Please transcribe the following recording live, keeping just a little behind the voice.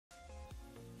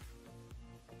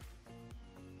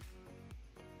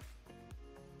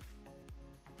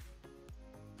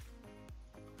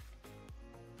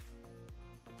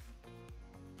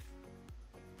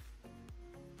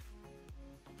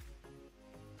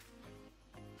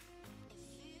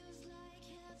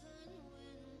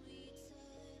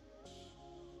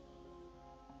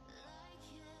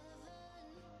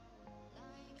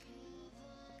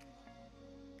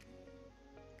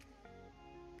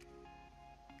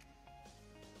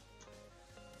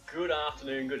Good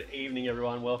afternoon, good evening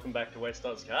everyone, welcome back to West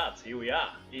Odds Cards. Here we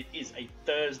are. It is a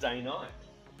Thursday night.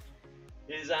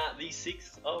 It is the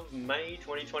 6th of May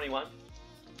 2021.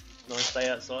 Nice day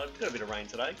outside. We've got a bit of rain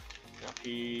today up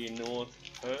here in North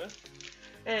Perth.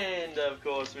 And of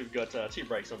course we've got two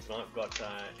breaks on tonight. We've got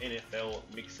NFL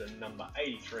Mixer number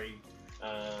 83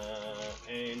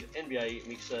 and NBA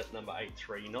Mixer number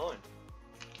 839.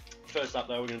 First up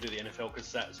though, we're going to do the NFL because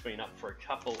that's been up for a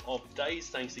couple of days.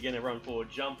 Thanks again everyone for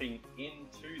jumping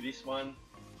into this one.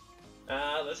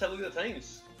 Let's have a look at the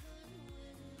teams.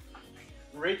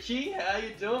 Richie, how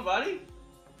you doing, buddy?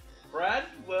 Brad,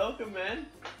 welcome, man.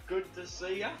 Good to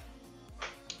see ya.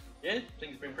 Yeah,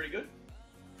 things have been pretty good.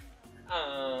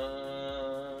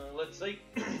 Let's see.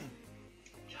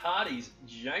 Cardies,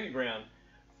 Jamie Brown.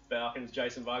 Falcons,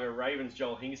 Jason Varga. Ravens,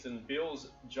 Joel Hingston. Bills,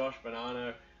 Josh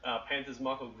Bonanno. Panthers,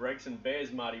 Michael Gregson.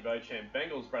 Bears, Marty Beauchamp.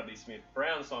 Bengals, Bradley Smith.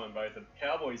 Browns, Simon Botham.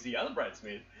 Cowboys, the other Brad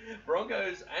Smith.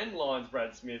 Broncos and Lions,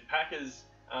 Brad Smith. Packers,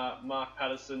 Mark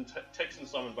Patterson. Texans,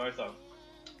 Simon Botham.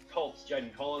 Colts,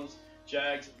 Jaden Collins.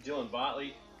 Jags, Dylan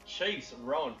Bartley. Chiefs,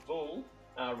 Rowan Full.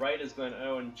 Raiders, Glenn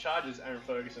Irwin. Chargers, Aaron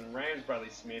Ferguson. Rams, Bradley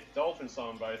Smith. Dolphins,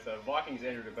 Simon Botham. Vikings,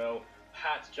 Andrew DeBell.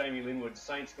 Pats, Jamie Linwood.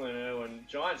 Saints, Glenn Irwin.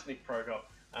 Giants, Nick Prokop.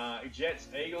 Jets,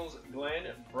 Eagles, Glenn.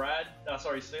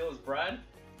 Steelers, Brad.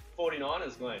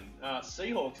 49ers, Glenn.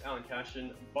 Seahawks, Alan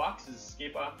Cashin. Bucks is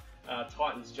Skipper.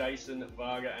 Titans, Jason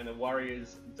Varga. And the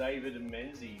Warriors, David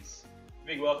Menzies.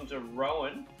 Big welcome to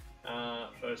Rowan.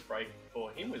 First break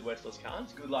for him with West Odds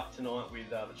Cards. Good luck tonight with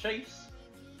the Chiefs.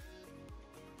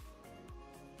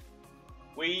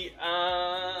 We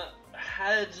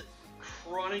had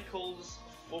Chronicles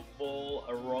football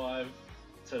arrive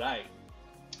today.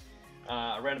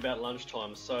 Around about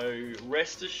lunchtime, so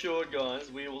rest assured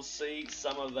guys, we will see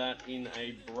some of that in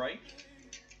a break,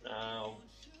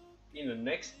 in the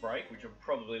next break, which I'll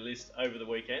probably list over the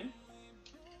weekend,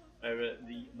 over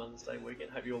the Mother's Day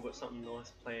weekend. Hope you all got something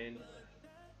nice planned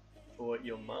for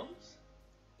your mums.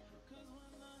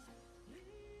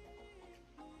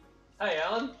 Hey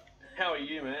Alan, how are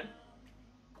you, man?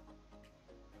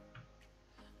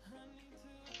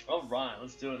 Alright,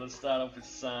 let's do it. Let's start off with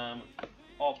some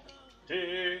optic.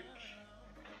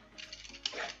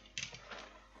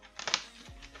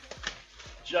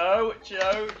 Joe,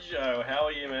 how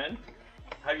are you, man?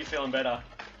 Hope you're feeling better.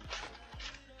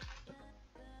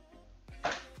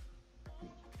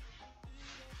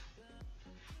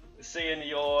 Seeing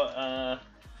your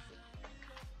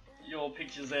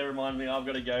pictures there remind me I've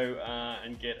got to go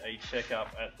and get a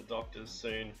checkup at the doctor's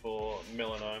soon for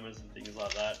melanomas and things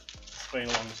like that. It's been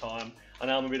a long time. I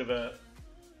know I'm a bit of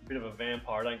a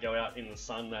vampire. I don't go out in the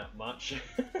sun that much.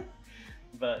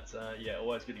 But yeah,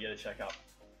 always good to get a checkup.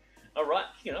 Alright,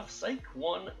 kicking off,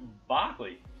 Saquon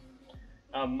Barkley.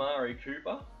 Amari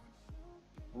Cooper.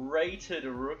 Rated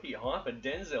rookie hyper,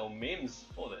 Denzel Mims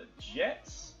for the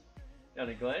Jets. Down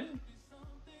to Glenn.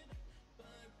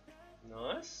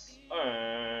 Nice.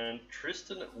 And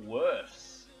Tristan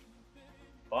Wirfs.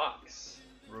 Bucks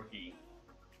rookie.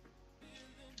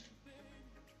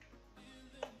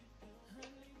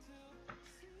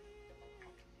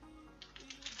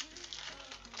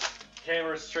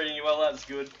 Camera's treating you well, that's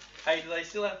good. Hey, do they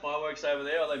still have fireworks over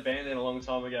there, or they banned it a long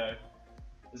time ago?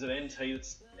 Is it NT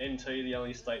that's the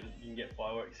only state that you can get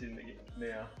fireworks in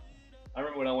now? I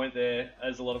remember when I went there,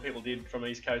 as a lot of people did from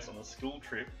East Coast on a school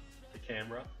trip to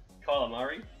Canberra. Kyler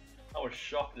Murray, I was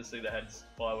shocked to see they had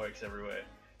fireworks everywhere.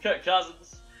 Kirk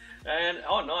Cousins, and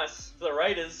oh nice, for the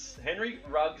Raiders, Henry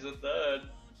Ruggs III.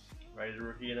 Raiders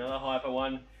rookie, another hyper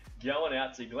one, going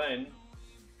out to Glenn.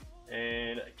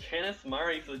 And Kenneth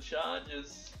Murray for the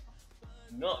Chargers.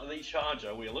 Not the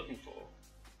Charger we're looking for.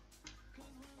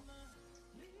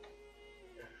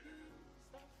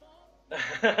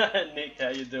 Nick,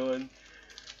 how you doing?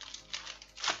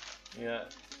 Yeah.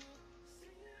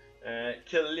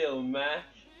 Khalil Mack.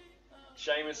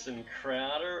 Jamison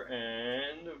Crowder.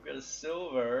 And we've got a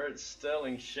silver. It's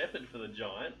Sterling Shepard for the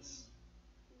Giants.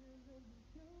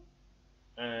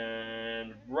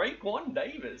 And Raekwon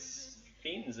Davis.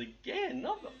 Fins again,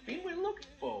 not the fin we're looking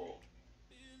for.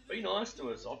 Be nice to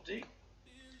us, Optic.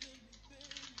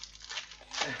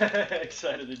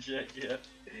 Excited to check,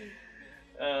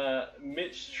 yeah.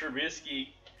 Mitch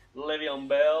Trubisky, Le'Veon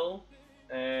Bell,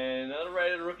 and another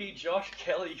rated rookie, Josh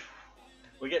Kelly.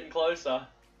 We're getting closer.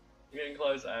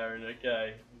 Aaron,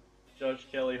 okay. Josh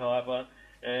Kelly hyper.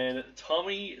 And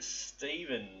Tommy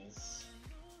Stevens.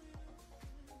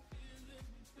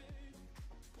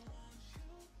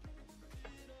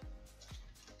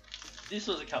 This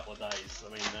was a couple of days. I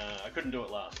mean, I couldn't do it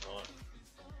last night.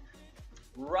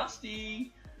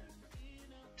 Rusty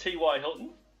T.Y. Hilton,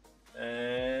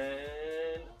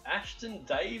 And Ashton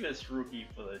Davis rookie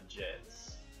for the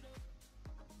Jets.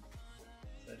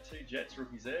 So 2 Jets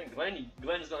rookies there. And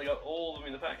Glenn's only got all of them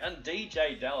in the pack. And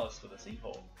DJ Dallas for the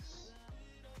Seahawks.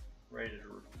 Rated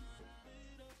rookie.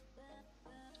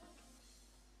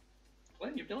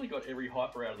 Glenn, you've nearly got every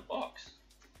hyper out of the box.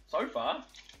 So far.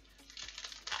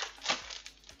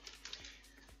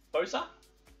 Bosa.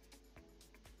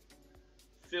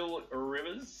 Phil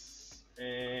Rivers.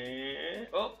 And...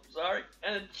 oh, sorry.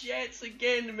 And the Jets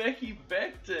again, Mekhi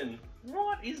Becton.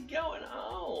 What is going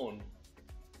on?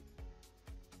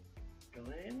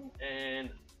 Glenn and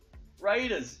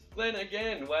Raiders. Glenn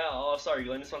again. Wow. Oh, sorry,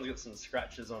 Glenn. This one's got some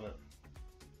scratches on it.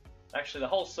 Actually, the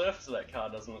whole surface of that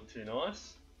card doesn't look too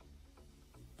nice.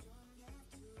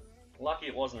 Lucky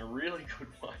it wasn't a really good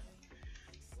one.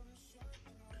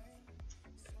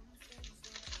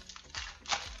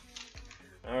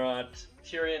 Alright,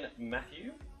 Tyrann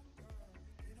Mathieu,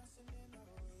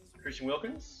 Christian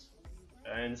Wilkins,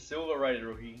 and silver rated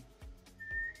rookie,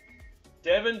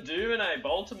 Devin Duvernay,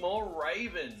 Baltimore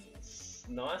Ravens.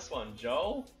 Nice one,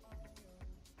 Joel.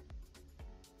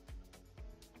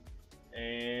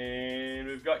 And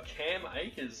we've got Cam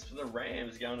Akers for the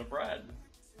Rams going to Brad.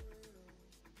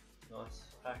 Nice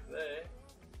pack there.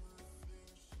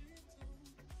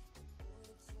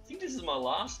 I think this is my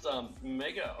last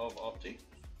mega of Optic.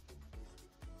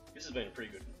 This has been a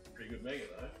pretty good mega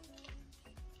though.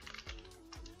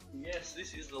 Yes,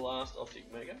 this is the last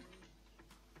Optic mega.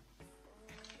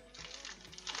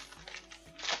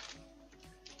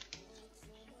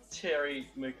 Terry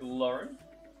McLaurin,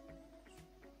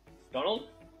 Donald,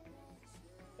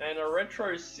 and a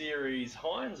retro series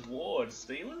Hines Ward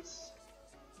Steelers.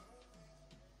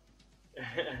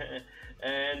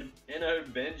 And Eno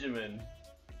Benjamin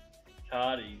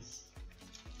Cardis.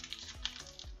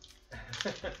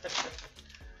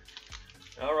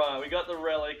 Alright, we got the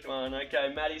relic one.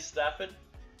 Okay, Matty Stafford.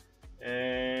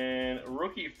 And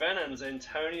rookie Phantoms,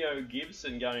 Antonio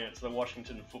Gibson going out to the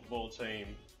Washington football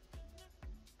team.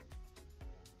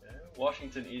 Yeah,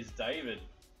 Washington is David.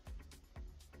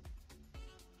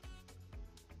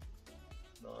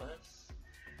 Nice.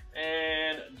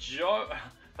 And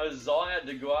Josiah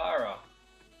DeGuara,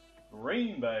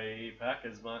 Green Bay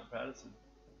Packers, Mark Patterson.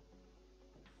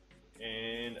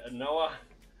 And a Noah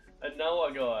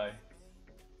guy.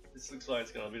 This looks like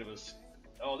it's got a bit of a...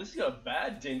 oh, this has got a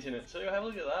bad dent in it too. Have a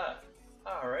look at that.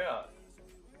 Far out.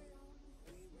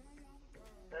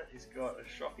 That has got a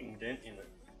shocking dent in it.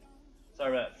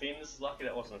 Sorry about that, Fins. Lucky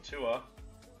that wasn't a tour.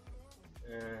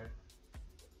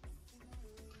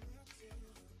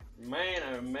 Man,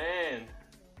 oh man.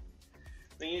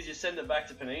 Thing is, you send it back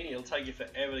to Panini, it'll take you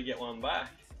forever to get one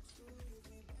back.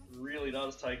 It really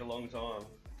does take a long time.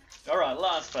 Alright,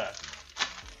 last pack.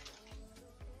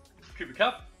 Cooper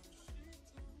Kupp,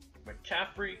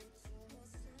 McCaffrey,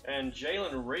 and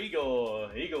Jalen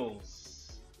Reagor,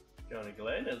 Eagles. Going to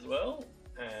Glenn as well.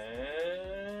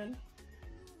 And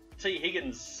T.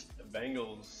 Higgins,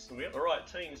 Bengals. So we got the right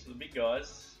teams for the big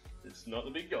guys. It's not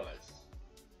the big guys.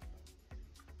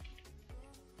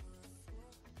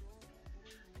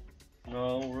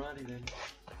 Alrighty then.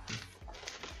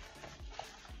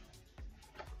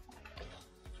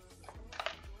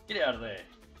 Get out of there.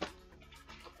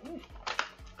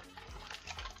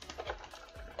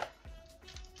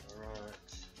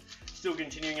 Alright. Still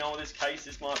continuing on with this case.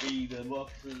 This might be the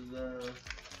boxes,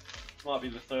 might be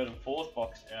the third and fourth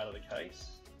box out of the case.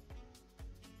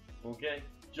 Okay.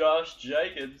 Josh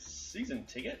Jacobs, season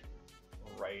ticket.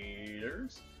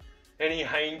 Raiders. Any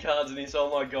Hayne cards in this? Oh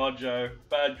my god, Joe.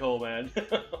 Bad call, man.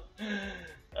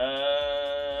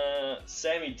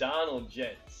 Sammy Darnold,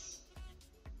 Jets.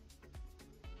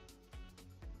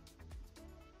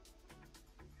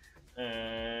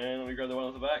 And let me grab the one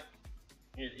off the back.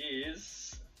 It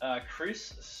is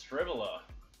Chris Streveler.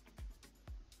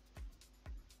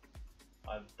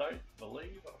 I don't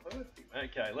believe I've heard him.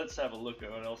 Okay, let's have a look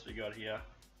at what else we got here.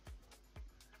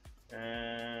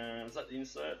 And is that the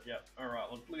insert? Yep.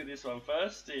 Alright, let's look at this one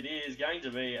first. It is going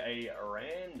to be a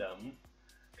random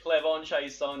Clevon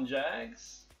Chase on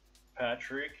Jags.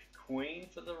 Patrick Queen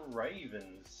for the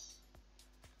Ravens.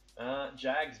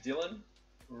 Jags Dylan.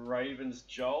 Ravens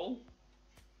Joel.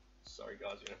 Sorry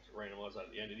guys, we're going to have to randomise that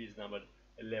at the end. It is numbered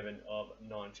 11 of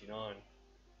 99.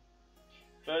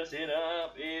 First hit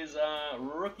up is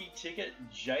rookie ticket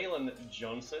Jalen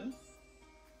Johnson.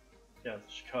 Down to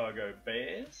the Chicago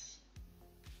Bears.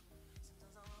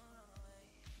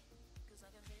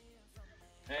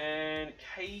 And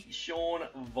Keyshawn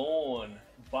Vaughn,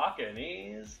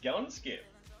 Buccaneers, going to skip.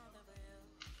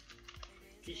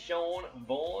 Keyshawn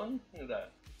Vaughn, look at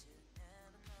that.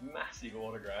 Massive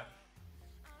autograph.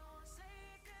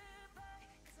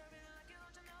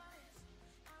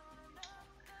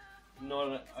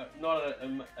 Not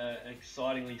an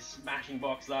excitingly smashing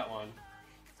box, that one.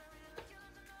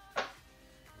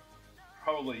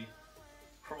 Probably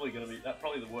going to be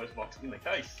probably the worst box in the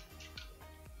case.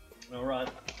 All right,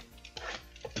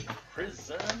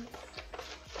 Prism.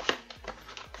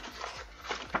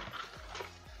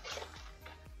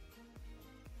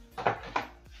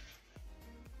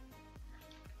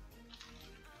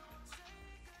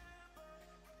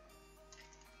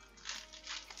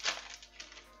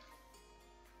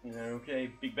 Okay,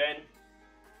 Big Ben.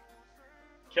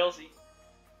 Kelsey.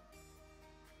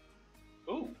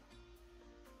 Ooh.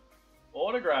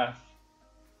 Autograph.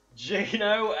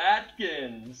 Geno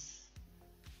Atkins.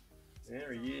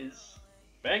 There he is.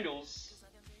 Bengals.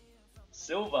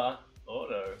 Silver.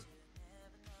 Auto.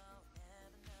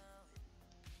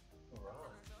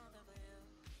 Alright.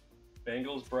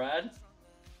 Bengals Brad.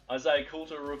 Isaiah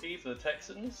Coulter rookie for the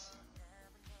Texans.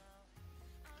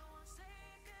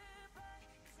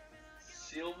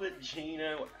 Silver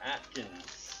Geno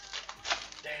Atkins.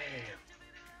 Damn.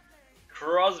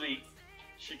 Crosby.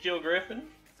 Shaquille Griffin.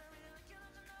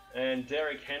 And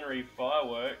Derrick Henry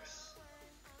Fireworks.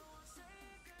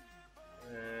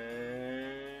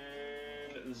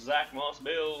 And Zach Moss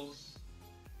Bills.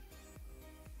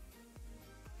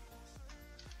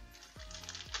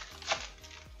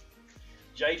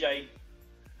 JJ.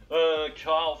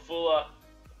 Kyle Fuller.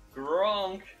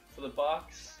 Gronk for the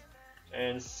Bucks.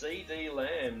 And CD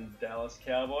Lamb, Dallas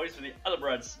Cowboys for the other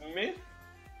Brad Smith.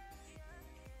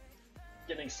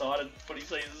 Getting excited. Footy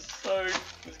season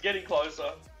it's getting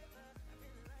closer.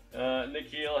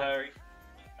 N'Keal Harry,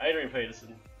 Adrian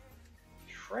Peterson,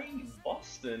 Trey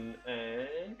Boston,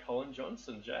 and Colin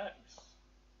Johnson, Jags.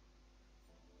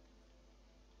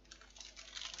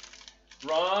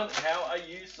 Ron, how are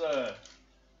you, sir?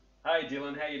 Hey,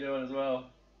 Dylan, how you doing as well?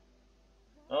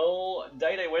 Oh,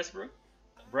 Day Westbrook,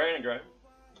 Brandon Graham,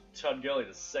 Todd Gurley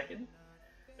the second,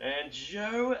 and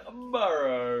Joe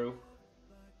Burrow.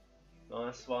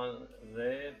 Nice one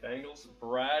there, Bengals.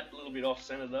 Brad, a little bit off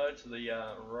center though, to the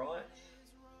right.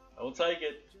 I will take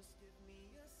it.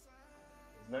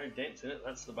 There's no dents in it,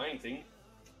 that's the main thing.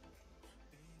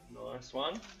 Nice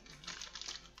one.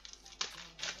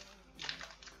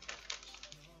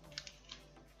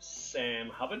 Sam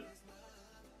Hubbard.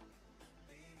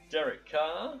 Derek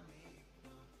Carr.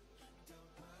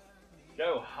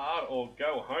 Go hard or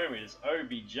go home is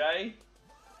OBJ.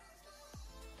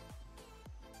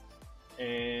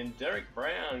 And Derek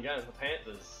Brown going to the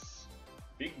Panthers.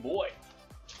 Big boy.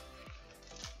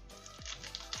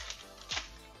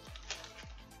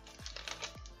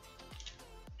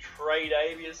 Trey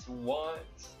Davis,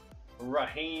 White,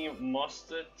 Raheem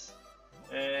Mostert,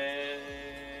 and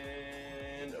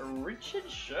Richard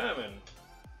Sherman,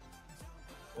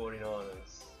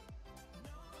 49ers.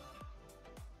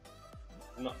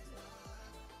 No.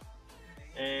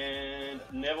 And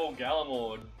Neville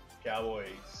Gallimore,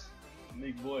 Cowboys.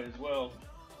 Big boy as well.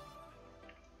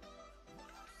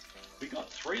 We got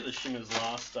 3 of the Shimmers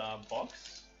last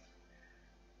box.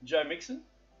 Joe Mixon,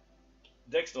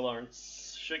 Dexter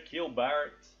Lawrence, Shaquille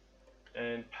Barrett,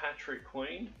 and Patrick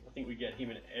Queen. I think we get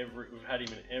him in we've had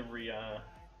him in every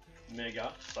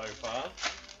mega so far.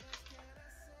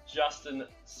 Justin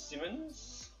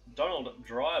Simmons, Donald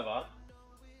Driver.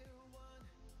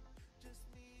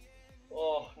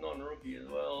 Oh, non-rookie as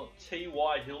well.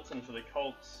 T.Y. Hilton for the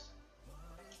Colts.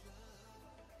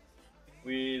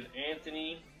 With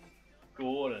Anthony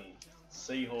Gordon,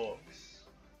 Seahawks.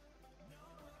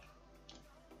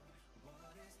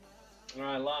 All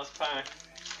right, last pack.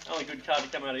 The only good card to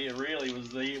come out of here really was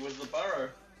the Burrow.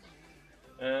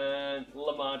 And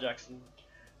Lamar Jackson,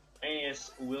 A.S.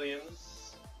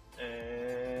 Williams,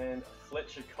 and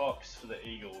Fletcher Cox for the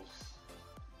Eagles.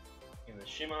 In the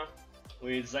shimmer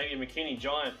with Xavier McKinney,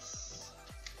 Giants.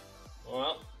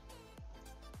 Well,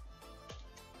 I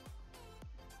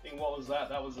think what was that?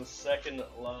 That was the second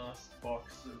last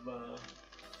box of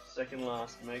second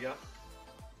last mega.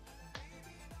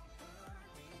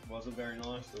 Wasn't very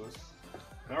nice to us.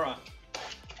 Alright.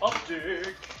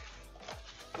 Optic.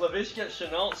 Laviska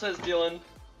Shenault, says Dylan.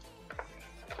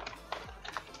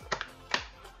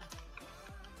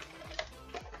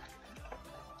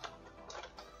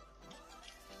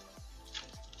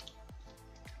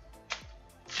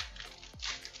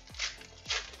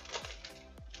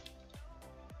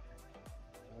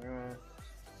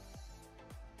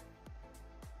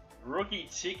 Rookie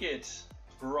ticket,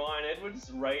 Brian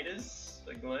Edwards, Raiders,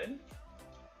 for Glenn.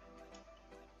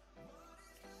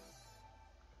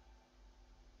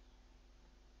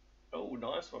 Oh,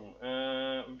 nice one.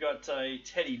 We've got a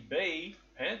Teddy B,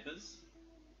 Panthers.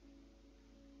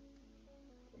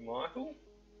 Michael.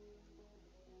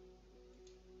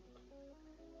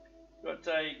 Got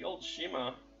a gold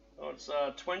shimmer. Oh, it's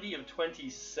 20 of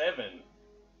 27.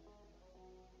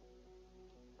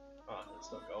 Oh,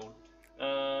 that's not gold.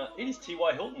 It is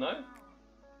T.Y. Hilton, though.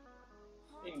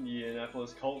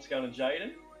 Indianapolis Colts going to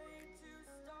Jaden.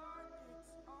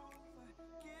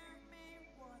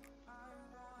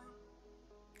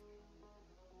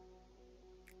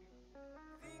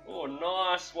 Oh,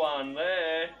 nice one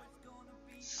there.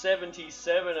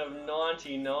 77 of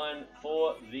 99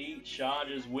 for the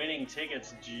Chargers. Winning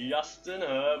tickets, Justin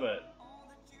Herbert.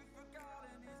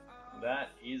 That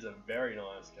is a very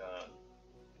nice card.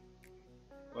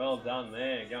 Well done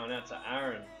there. Going out to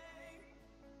Aaron.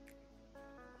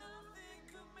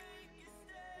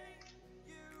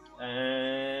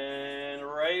 And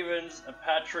Ravens,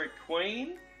 Patrick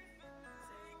Queen.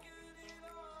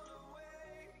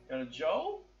 Going to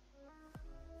Joel.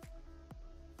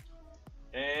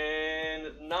 And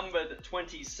numbered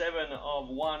 27 of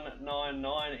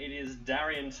 199, it is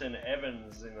Darrynton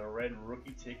Evans in a red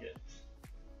rookie ticket.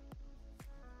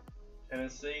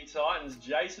 Tennessee Titans,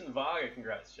 Jason Varga.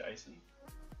 Congrats, Jason.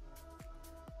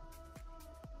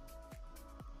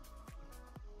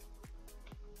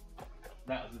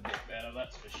 That was a bit better,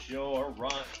 that's for sure.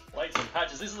 Right, plates and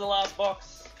patches. This is the last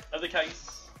box of the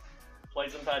case.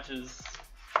 Plates and patches.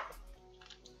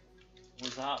 It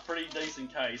was a pretty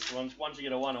decent case. Once you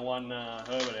get a 1-1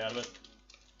 Herbert out of it,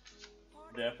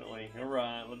 definitely. All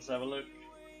right, let's have a look.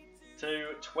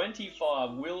 To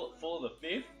 25, Will Fuller the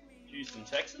 5th, Houston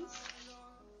Texans.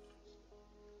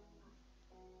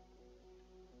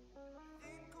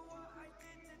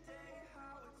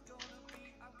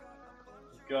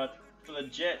 Got for the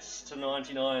Jets to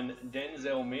 99,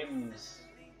 Denzel Mims.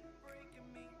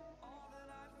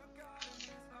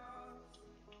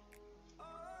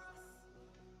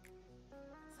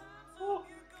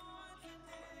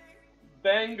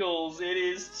 Bengals, it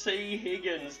is T.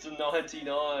 Higgins to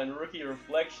 99, Rookie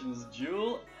Reflections,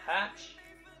 dual hatch.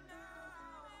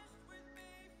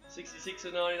 66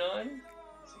 of 99,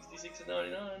 66 of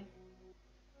 99.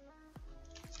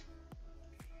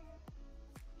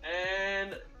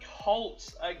 And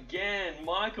Colts again,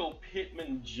 Michael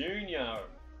Pittman Jr.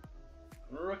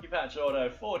 Rookie patch auto,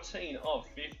 14 of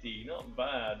 50, not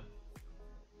bad.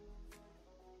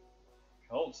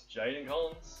 Colts, Jaden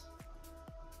Collins.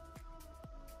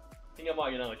 I think I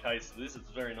might get another case of this.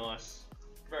 It's very nice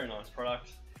product.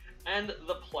 And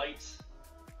the plate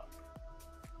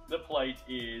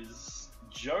is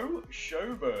Joe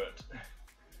Schobert,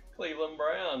 Cleveland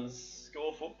Browns,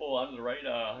 Score Football under the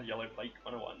radar, yellow plate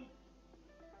 101.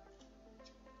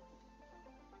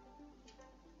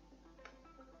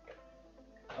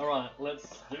 All right,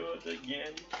 let's do it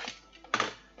again.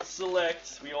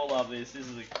 Select. We all love this. This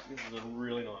is a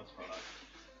really nice product.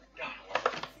 God, I love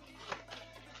it.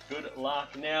 Good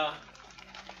luck. Now,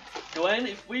 Glenn,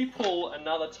 if we pull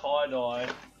another tie-dye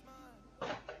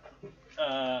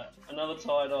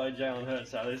Jalen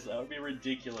Hurts out of this, that would be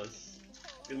ridiculous.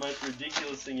 The most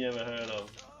ridiculous thing you ever heard of.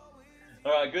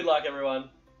 Alright, good luck everyone.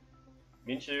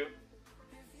 Minshew.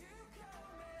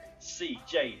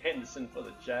 C.J. Henderson for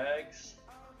the Jags.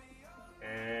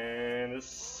 And a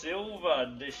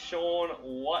silver Deshaun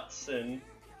Watson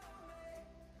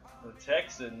for the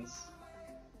Texans.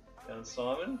 Down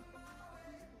Simon.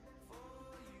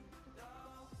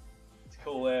 It's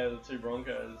cool there, the two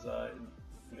Broncos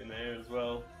in there as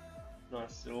well.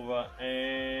 Nice silver.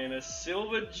 And a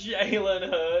silver Jalen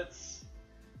Hurts.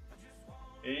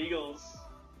 Eagles.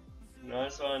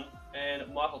 Nice one.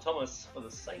 And Michael Thomas for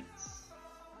the Saints.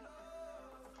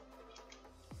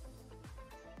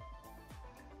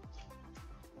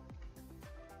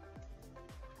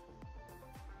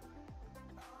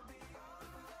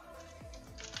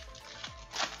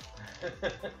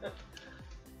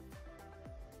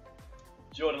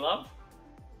 Jordan Love,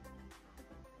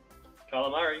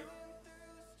 Kyler Murray,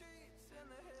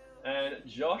 and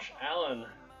Josh Allen,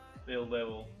 field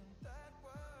level,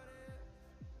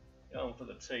 going for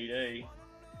the TD,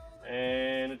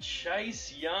 and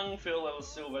Chase Young, field level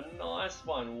silver, nice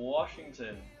one,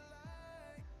 Washington,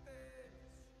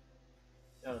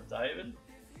 down to David,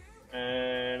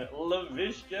 and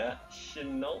Laviska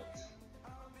Shenault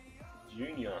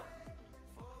Jr.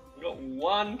 We've got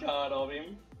one card of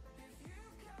him.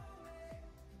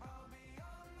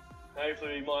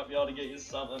 Hopefully we might be able to get you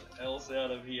something else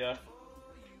out of here.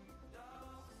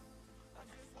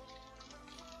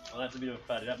 Well, that's a bit of a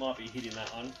fatty. That might be hitting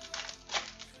that one.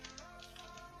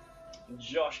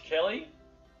 Josh Kelly.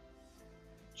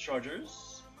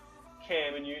 Chargers.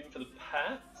 Cam Newton for the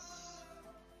Pats.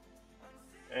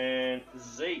 And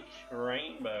Zeke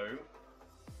Rainbow.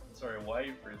 Sorry,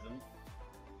 Wave Prism.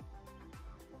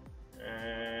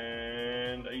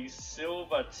 And a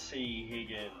silver T.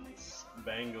 Higgins,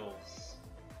 Bengals.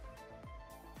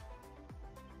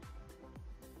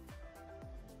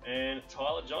 And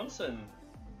Tyler Johnson,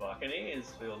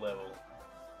 Buccaneers, field level.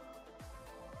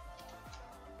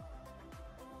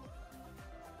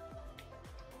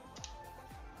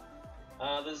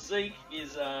 The Zeke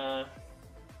is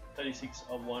 36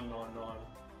 of 199.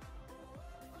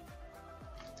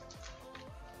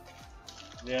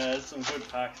 Yeah, there's some good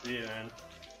packs here,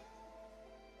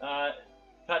 man.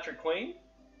 Patrick Queen,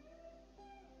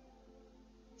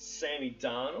 Sammy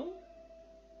Darnold,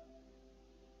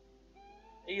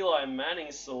 Eli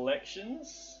Manning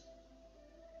selections,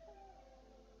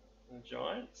 the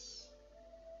Giants,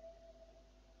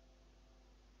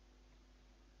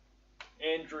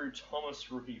 Andrew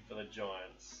Thomas rookie for the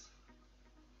Giants,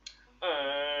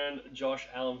 and Josh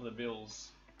Allen for the Bills.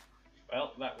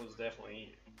 Well, that was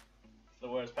definitely the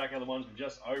worst pack of the ones we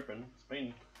just opened. It's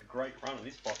been a great run of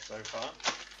this box so far.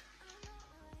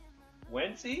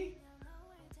 Wentzy,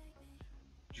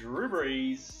 Drew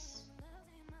Brees,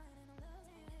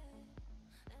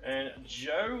 and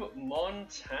Joe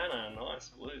Montana. Nice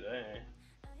blue there.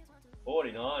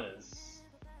 49ers.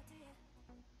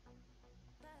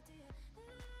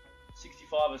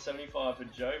 65 of 75 for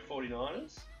Joe,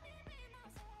 49ers.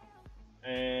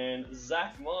 And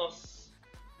Zach Moss,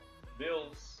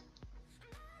 Bills.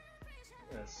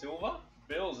 Silver,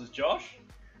 Bills is Josh.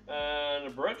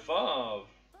 And Brett Favre.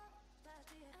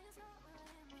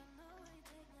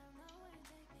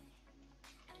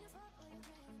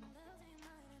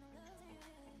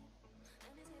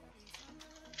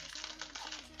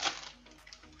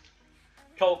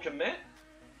 Cole Kmet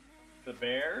for the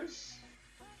Bears.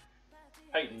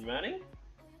 Peyton Manning.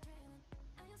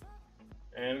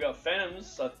 And we've got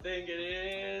Phantoms, I think it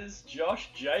is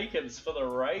Josh Jacobs for the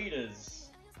Raiders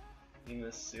in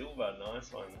the silver.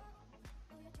 Nice one.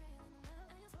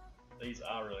 These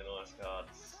are really nice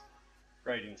cards.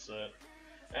 Great insert.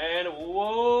 And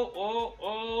whoa.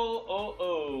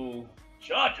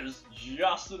 Chargers,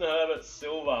 Justin Herbert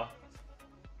silver.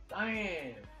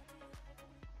 Damn.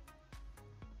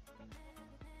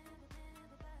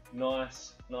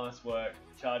 Nice work.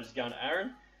 Chargers going to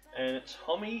Aaron. And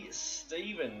Tommy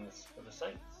Stevens for the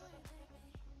Saints.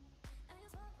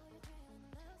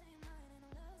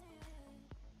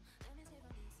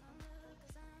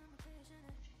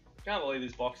 Can't believe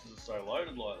these boxes are so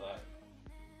loaded like that.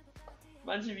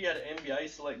 Imagine if you had NBA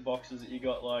select boxes that you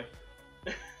got like,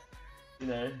 you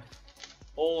know,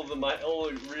 all the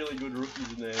really good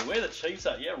rookies in there. Where the Chiefs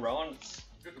at? Yeah, Rowan.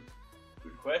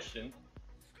 Good question.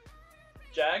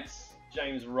 Jags,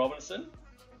 James Robinson.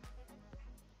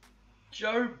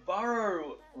 Joe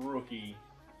Burrow rookie.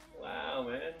 Wow,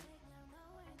 man.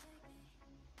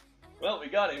 Well, we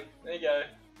got him. There you go,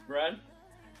 Brad.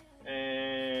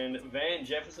 And Van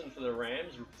Jefferson for the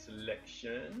Rams rookie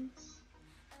selections.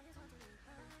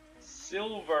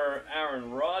 Silver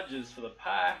Aaron Rodgers for the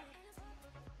Pack.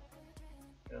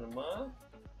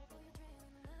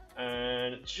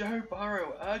 And Joe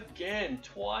Burrow again,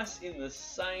 twice in the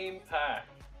same pack.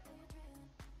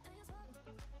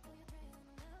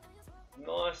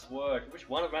 Nice work. Which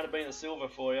one might have been a silver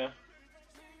for you?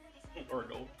 Or a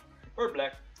gold. Or a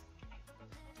black.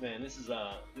 Man, this is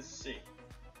sick.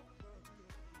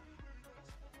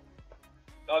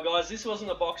 Oh guys, this wasn't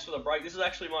a box for the break. This is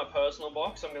actually my personal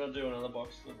box. I'm gonna do another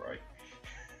box for the break.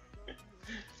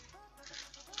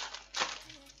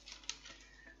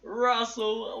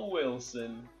 Russell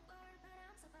Wilson.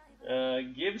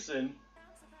 Gibson.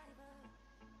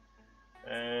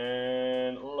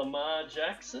 And Lamar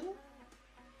Jackson.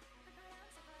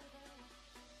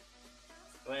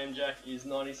 Lamjack is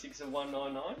 96 of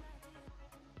 199.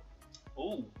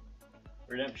 Ooh,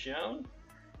 redemption.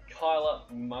 Kyler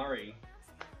Murray.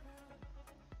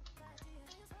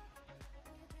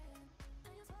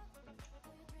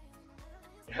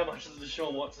 How much is the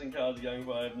Deshaun Watson cards going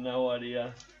for? I have no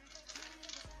idea.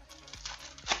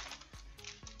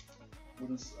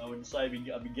 I wouldn't say I'd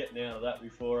be getting out of that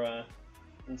before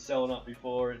and selling up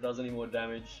before it does any more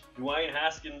damage. Dwayne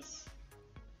Haskins.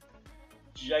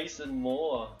 Jason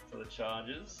Moore for the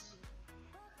Chargers.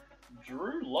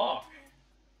 Drew Lock,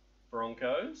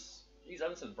 Broncos. Jeez, I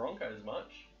haven't said Broncos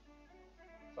much.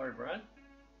 Sorry, Brad.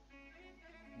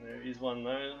 There is one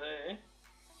there.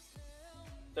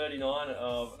 39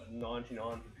 of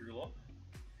 99 for Drew Lock.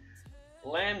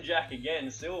 Lamjack again,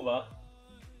 silver.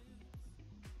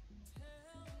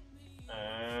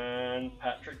 And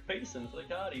Patrick Peterson for the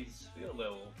Cardies, field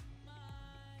level.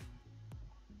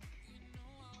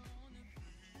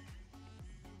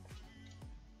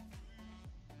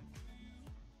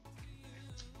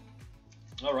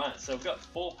 Alright, so we've got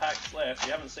 4 packs left.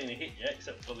 We haven't seen a hit yet,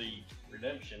 except for the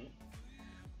redemption.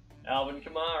 Alvin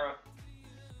Kamara.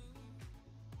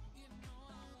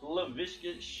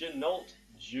 Laviska Shenault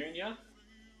Jr.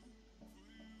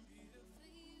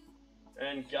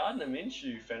 And Gardner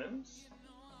Minshew Phenoms.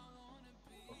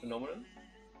 Or Phenomenon,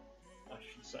 I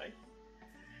should say.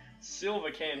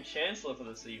 Silver Cam Chancellor for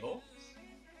the Seahawks.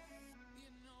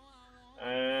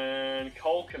 And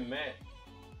Cole Kmet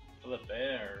for the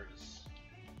Bears.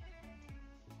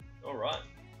 Alright.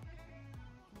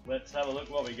 Let's have a look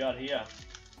what we got here.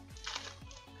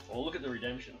 We'll look at the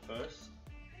redemption first.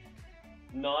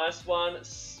 Nice one.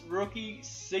 Rookie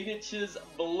Signatures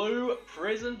Blue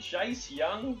Prism Chase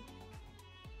Young.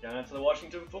 Going out to the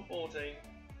Washington football team.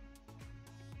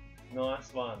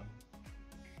 Nice one.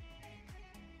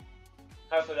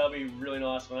 Hopefully that'll be really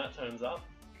nice when that turns up.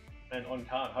 And on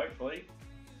card, hopefully.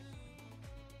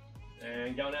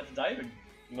 And going out to David.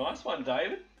 Nice one,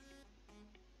 David.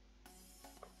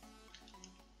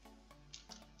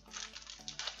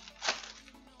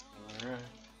 Alright.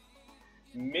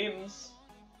 Mims.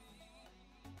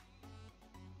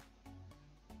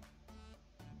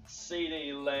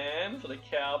 CD Lamb for the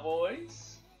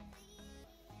Cowboys.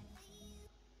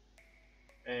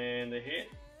 And the hit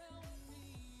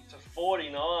to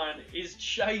 49 is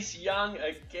Chase Young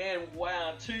again.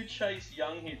 Wow, 2 Chase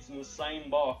Young hits in the same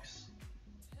box.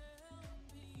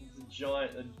 It's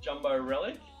a jumbo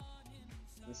relic.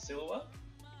 The silver.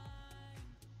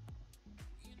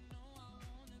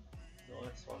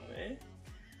 Nice one there.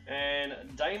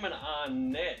 And Damon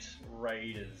Arnett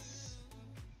Raiders.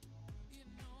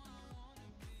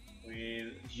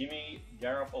 With Jimmy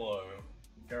Garoppolo.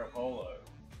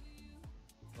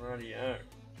 Rightio.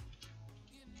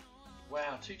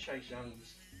 Wow, 2 Chase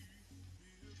Youngs.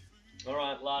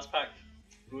 Alright, last pack.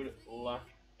 Good luck,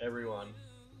 everyone.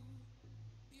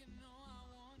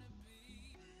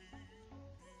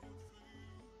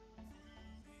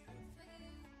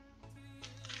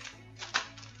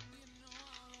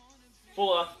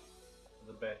 Fuller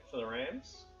for the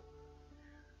Rams.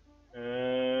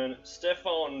 And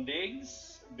Stephon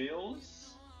Diggs,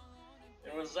 Bills.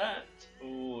 And was that?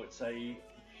 Oh, it's a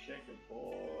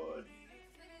checkerboard.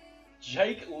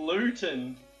 Jake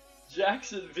Luton,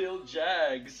 Jacksonville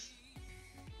Jags.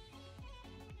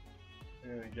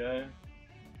 There we go.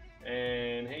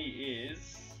 And he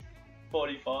is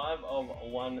 45 of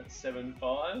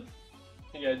 175.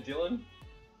 Here you go, Dylan.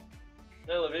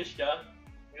 No Laviska.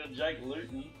 We got Jake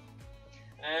Luton.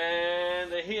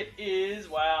 And the hit is,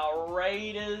 wow,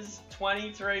 Raiders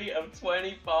 23 of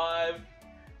 25.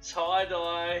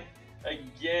 Tie-dye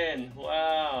again.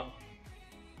 Wow.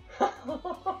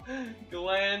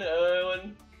 Glenn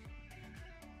Irwin.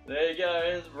 There you go.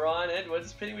 There's Ryan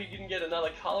Edwards. Pity we didn't get another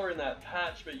colour in that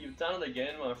patch, but you've done it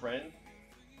again, my friend.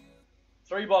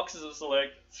 3 boxes of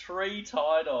select, 3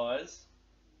 tie-dyes.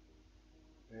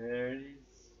 There it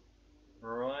is.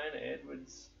 Ryan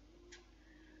Edwards.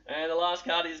 And the last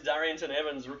card is Darrington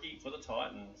Evans, rookie for the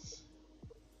Titans.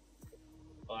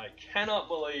 I cannot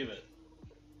believe it.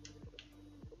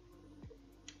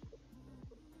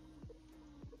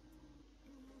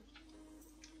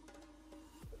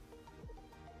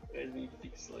 There's me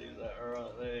fix sleeves that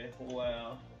right there.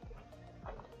 Wow.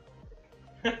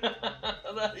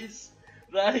 that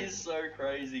is so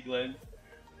crazy, Glenn.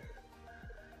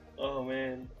 Oh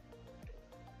man.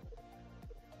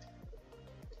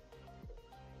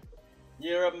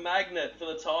 You're a magnet for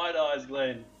the tie-dyes,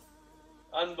 Glenn.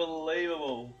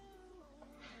 Unbelievable.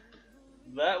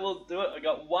 That will do it. I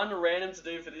got 1 random to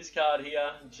do for this card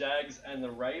here. Jags and the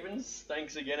Ravens.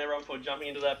 Thanks again, everyone, for jumping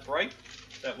into that break.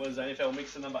 That was NFL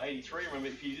Mixer number 83. Remember,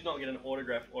 if you did not get an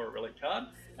autograph or a relic card,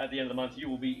 at the end of the month, you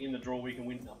will be in the draw. We can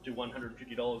win up to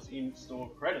 $150 in store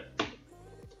credit.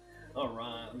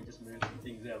 Alright, let me just move some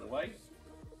things out of the way.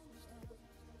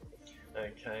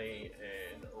 Okay,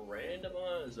 and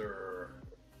randomizer.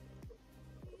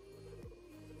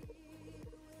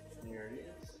 Here it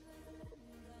is.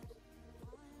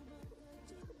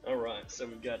 Alright, so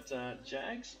we've got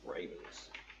Jags, Ravens.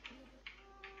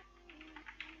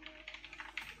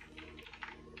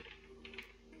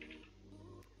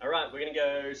 Alright, we're going to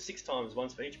go 6 times,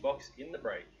 once for each box in the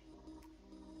break.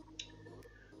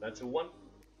 That's a 1,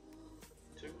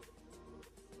 2,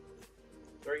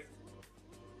 3,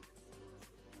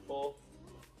 4,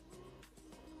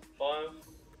 5,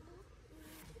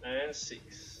 and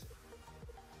 6.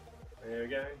 There we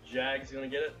go. Jags are going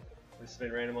to get it. This has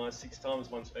been randomized 6 times,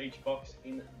 once for each box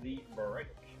in the break.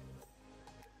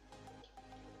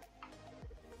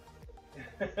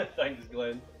 Thanks,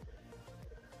 Glenn.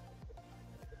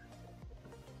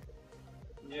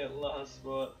 Yeah, last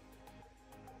spot.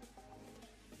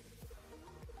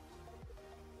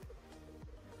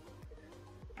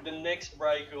 the next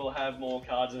break will have more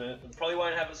cards in it. We probably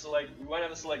won't have a select. We won't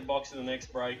have a select box in the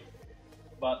next break,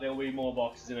 but there'll be more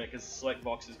boxes in it because the select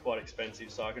box is quite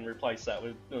expensive. So I can replace that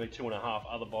with nearly 2.5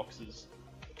 other boxes.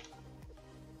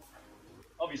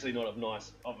 Obviously not as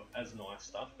nice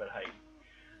stuff, but hey.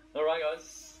 All right,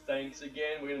 guys. Thanks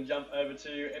again. We're going to jump over to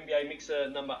NBA Mixer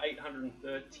number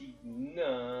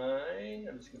 839.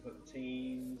 I'm just going to put the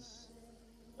teams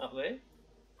up there.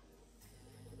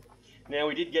 Now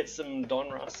we did get some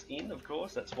Donruss in, of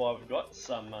course. That's why we've got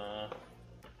some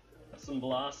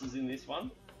blasters in this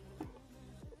one.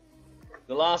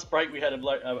 The last break we had a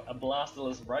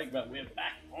blasterless break, but we're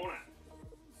back on it.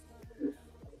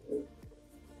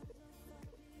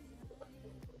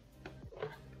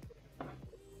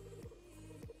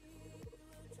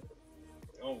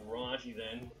 Alrighty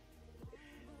then.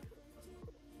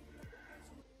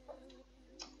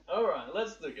 Alright,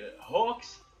 let's look at it.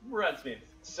 Hawks, Brad Smith.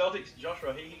 Celtics,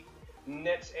 Joshua Hickey.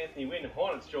 Nets, Anthony Wynn.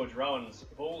 Hornets, George Rowans.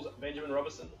 Bulls, Benjamin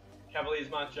Robertson.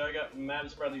 Cavaliers, Mark Joga.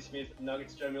 Mavs, Bradley Smith.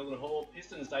 Nuggets, Joe Milton Hall.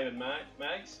 Pistons, David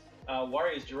Maggs.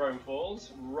 Warriors, Jerome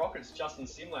Falls. Rockets, Justin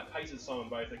Simlat. Pacers, Simon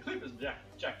Botha. Clippers,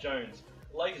 Jack Jones.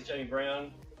 Lakers, Jamie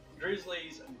Brown.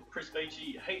 Grizzlies, Chris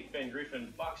Beachy. Heat, Ben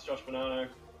Griffin. Bucks, Josh Bonanno.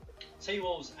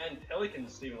 T-Wolves and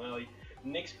Pelicans, Stephen Lally.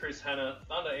 Knicks, Chris Hanna.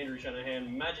 Thunder, Andrew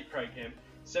Shanahan. Magic, Craig Kemp.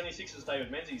 76ers, David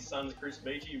Menzies. Suns, Chris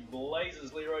Beachy.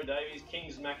 Blazers, Leroy Davies.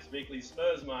 Kings, Max Bickley.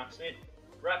 Spurs, Mark Smith.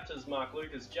 Raptors, Mark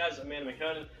Lucas. Jazz, Amanda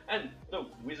McKernan. And the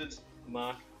Wizards,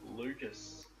 Mark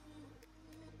Lucas.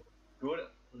 Good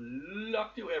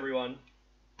luck to everyone.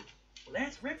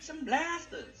 Let's rip some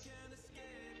blasters.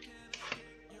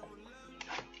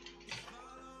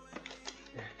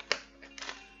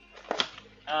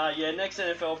 Yeah, next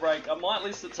NFL break. I might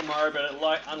list it tomorrow, but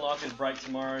unlikely to break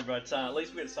tomorrow. But at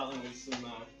least we get something with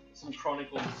some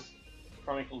chronicles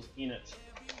in it.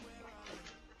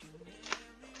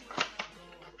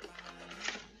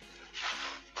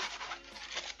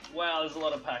 Wow, there's a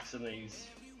lot of packs in these.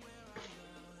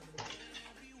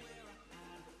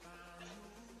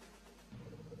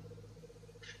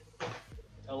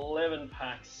 $11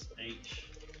 packs each.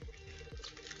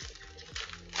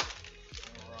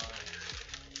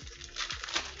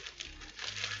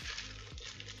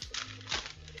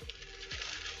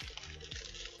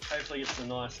 Hopefully get some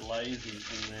nice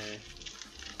lazies in there.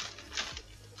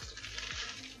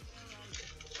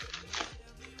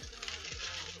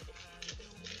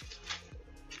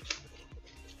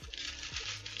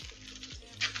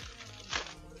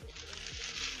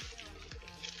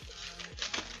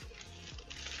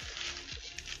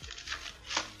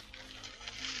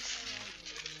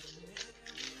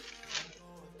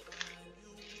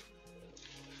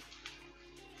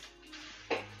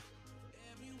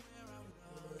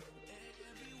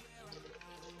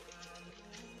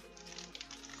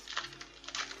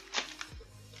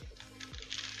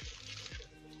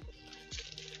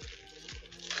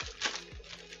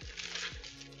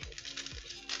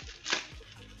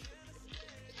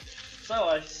 So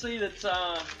I see that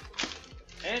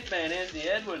Ant-Man Anthony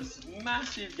Edwards,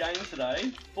 massive game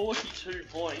today, 42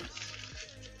 points,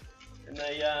 and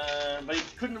but he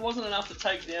wasn't enough to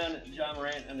take down Ja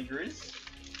Morant and the Grizz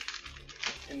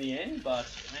in the end. But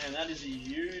man, that is a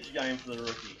huge game for the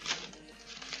rookie.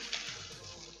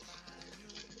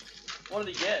 What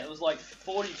did he get? It was like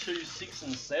 42, 6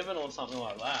 and 7 or something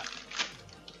like that.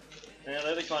 Now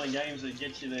they're the kind of games that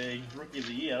get you the Rookie of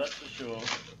the Year, that's for sure.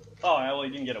 Oh, well, he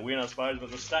didn't get a win, I suppose,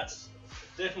 but the stats,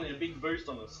 definitely a big boost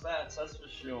on the stats, that's for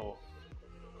sure.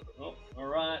 Oh,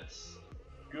 alright.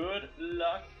 Good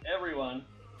luck, everyone.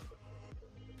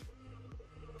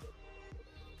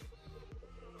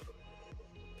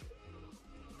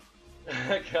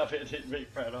 Cuphead did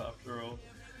beat Pratt after all.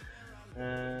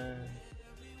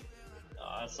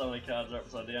 Some of the cards are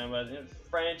upside down, but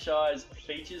franchise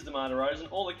features DeMar DeRozan.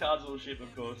 All the cards will ship,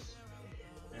 of course.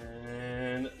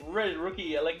 And red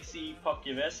rookie Alexei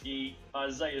Pokusevski,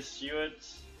 Isaiah Stewart,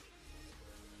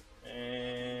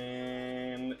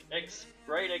 and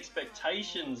Great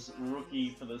Expectations rookie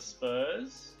for the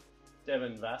Spurs,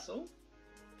 Devin Vassell,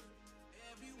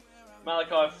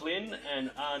 Malachi Flynn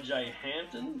and RJ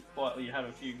Hampton quietly have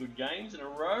a few good games in a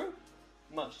row,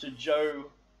 much to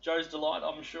Joe's delight,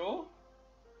 I'm sure.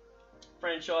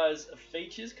 Franchise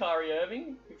features Kyrie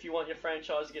Irving, if you want your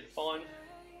franchise to get fined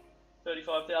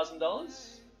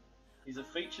 $35,000. He's a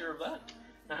feature of that.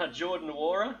 Jordan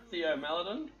Nwora, Theo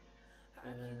Maledon.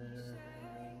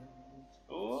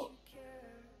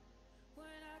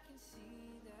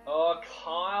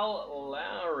 Kyle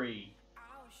Lowry.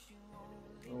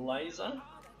 Laser.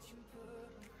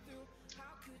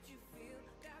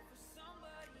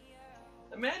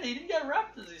 Man, he didn't go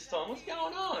Raptors this time. What's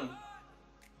going on?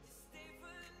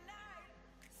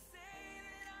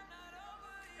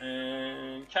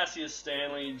 And Cassius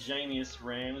Stanley, Jamius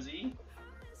Ramsey.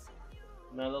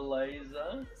 Another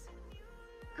laser.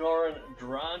 Goran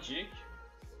Dragic.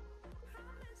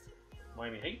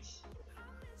 Miami Heat.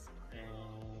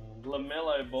 And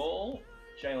LaMelo Ball,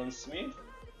 Jalen Smith.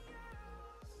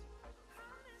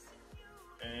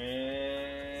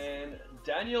 And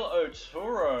Daniel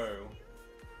Oturu,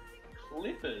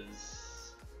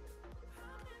 Clippers.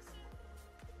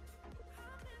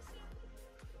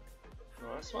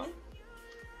 Nice one.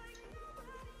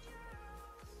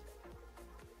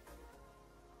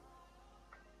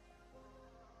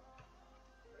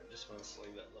 I just want to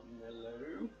sleeve that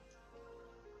LaMelo.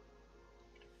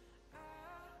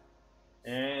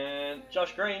 And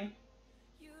Josh Green,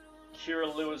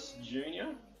 Kira Lewis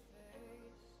Jr.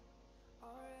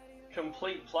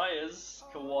 Complete players,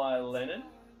 Kawhi Leonard.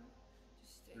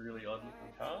 Really odd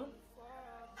looking card.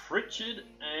 Pritchard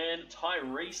and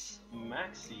Tyrese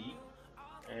Maxey.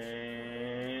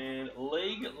 And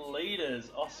league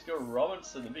leaders, Oscar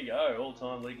Robertson, the big O,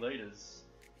 all-time league leaders.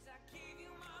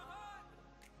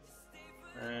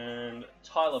 And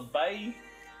Tyler Bay,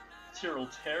 Tyrell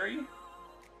Terry.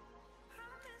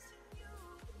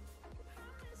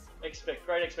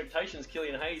 Great expectations,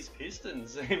 Killian Hayes,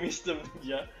 Pistons. Missed them,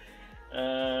 yeah.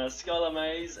 Skylar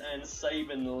Mays and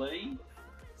Saban Lee.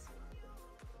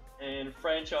 And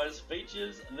franchise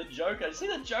features, the Joker. See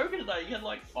the Joker today? He had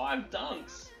like 5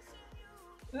 dunks.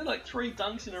 He had like 3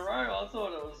 dunks in a row. I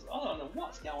don't know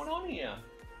what's going on here.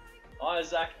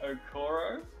 Isaac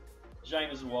Okoro,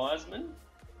 James Wiseman.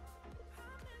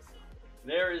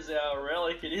 There is our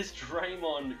relic. It is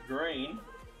Draymond Green.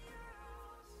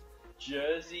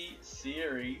 Jersey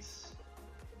Series.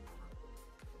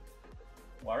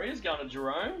 Warriors going to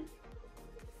Jerome.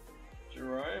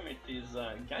 Jerome, it is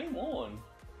game on.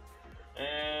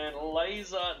 And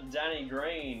laser Danny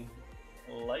Green,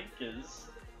 Lakers,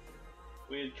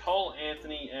 with Cole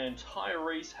Anthony and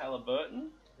Tyrese Halliburton,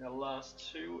 our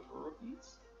last 2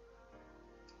 rookies.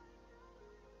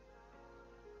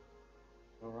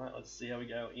 Alright, let's see how we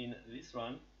go in this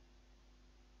one.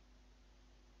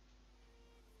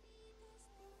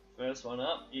 First one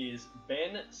up is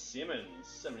Ben Simmons,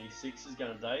 76 is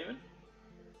going to David.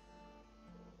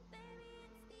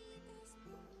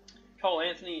 Cole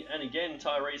Anthony and again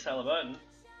Tyrese Halliburton.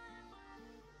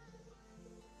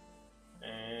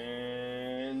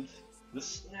 And the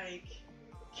Snake,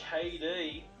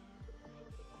 KD.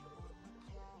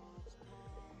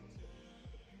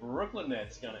 Brooklyn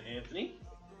Nets going to Anthony.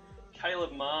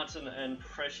 Caleb Martin and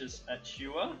Precious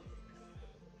Achiuwa.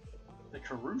 The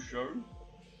Caruso.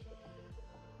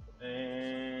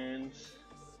 And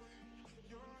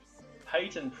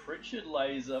Peyton Pritchard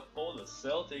laser for the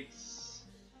Celtics.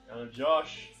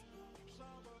 Josh.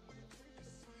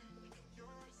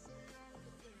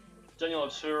 Daniel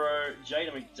Oturu,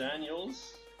 Jada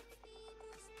McDaniels.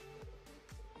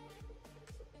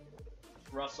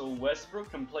 Russell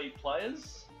Westbrook, complete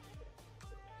players.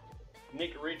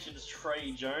 Nick Richards,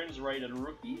 Trey Jones, rated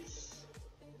rookies.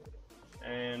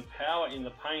 And Power in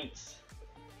the Paint.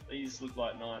 These look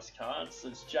like nice cards. So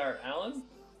it's Jarrett Allen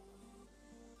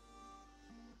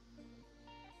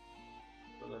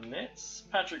for the Nets.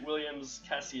 Patrick Williams,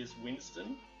 Cassius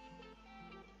Winston.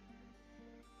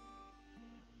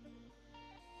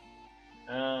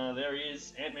 There he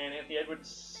is, Ant-Man, Anthony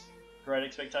Edwards. Great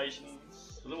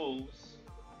expectations for the Wolves.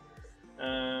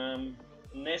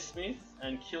 Nesmith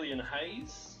and Killian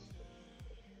Hayes.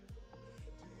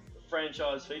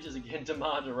 Franchise features again,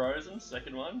 DeMar DeRozan,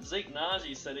 second one. Zeke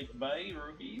Naji, Sadiq Bey,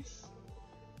 rookies.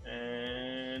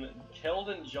 And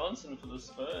Keldon Johnson for the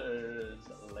Spurs,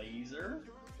 laser.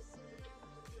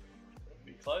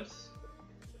 Be close.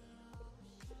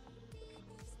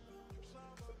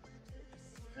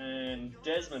 And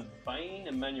Desmond Bain,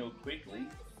 Emmanuel Quickly.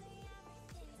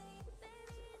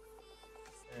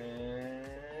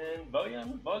 And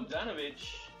Bojan Bogdanovic,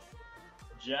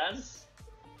 Jazz.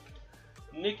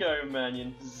 Nico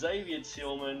Mannion, Xavier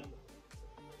Tillman.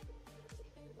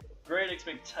 Great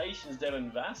expectations,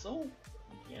 Devin Vassell.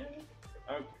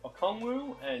 Yeah.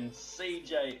 Okongwu and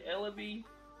CJ Ellaby.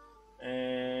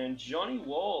 And Johnny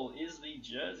Wall is the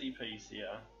jersey piece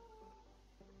here.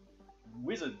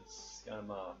 Wizards gonna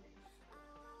mark.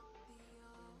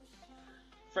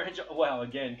 Wow,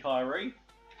 again, Kyrie.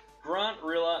 Grant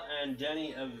Riller and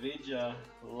Danny Avdija,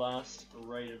 last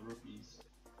rated rookies.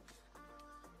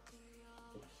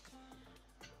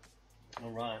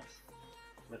 Alright,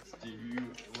 let's do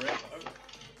Repo.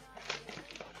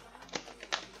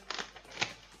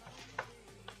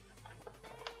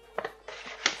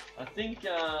 I think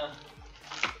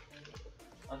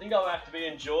I'll have to be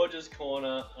in George's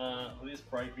corner for this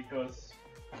break because,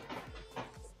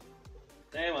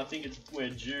 damn, I think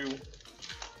we're due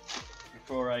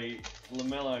for a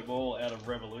LaMelo Ball out of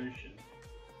Revolution,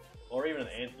 or even an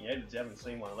Anthony Edwards. I haven't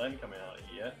seen one of them come out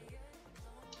yet.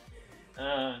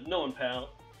 Norman Powell,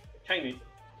 K-Nick,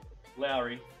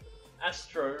 Lowry,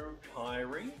 Astro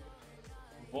Kyrie,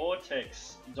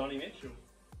 Vortex, Donnie Mitchell.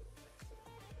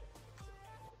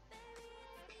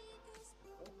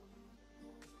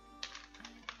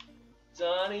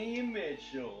 Donnie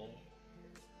Mitchell.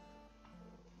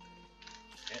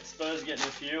 Yeah, Spurs getting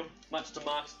a few, much to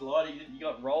Mark's delight. You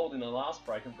got rolled in the last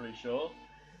break, I'm pretty sure.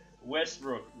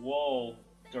 Westbrook, Wall,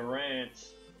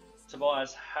 Durant,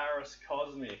 Tobias Harris,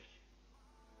 Cosmic,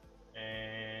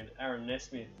 and Aaron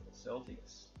Nesmith,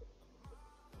 Celtics.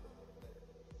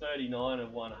 39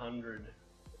 of 100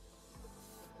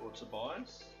 for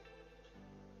Tobias.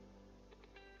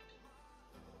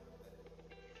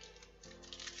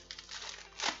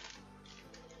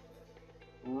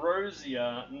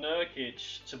 Rozier,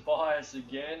 Nurkic, Tobias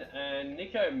again, and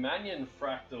Nico Mannion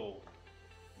fractal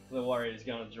for the Warriors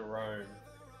going to Jerome.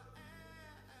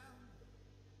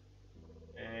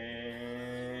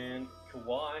 And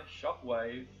Kawhi,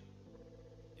 Shockwave.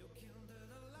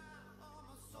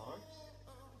 Nice.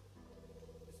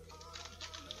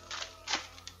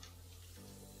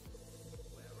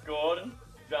 Gordon,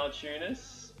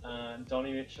 Valanciunas.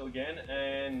 Donnie Mitchell again,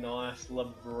 and nice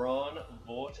LeBron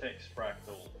Vortex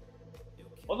fractal.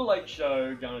 On the Late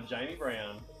Show, going to Jamie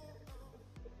Brown.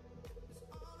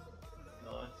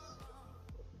 Nice.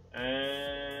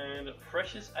 And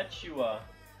Precious Achua.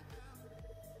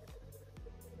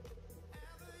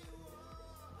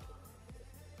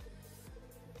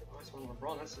 Nice one,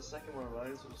 LeBron. That's the second one of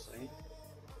those we've seen.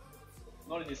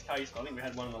 Not in this case, but I think we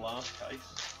had one in the last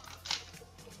case.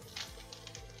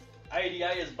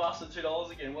 ADA has busted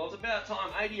 $2 again. Well, it's about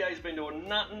time. ADA's been doing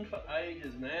nothing for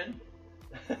ages, man.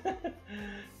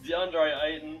 DeAndre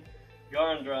Ayton,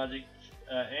 Goran Dragic,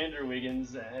 Andrew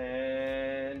Wiggins,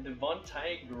 and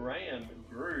Devontae Graham.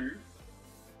 Groove.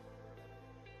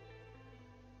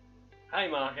 Hey,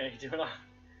 Mark, how you doing?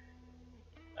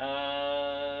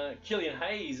 Killian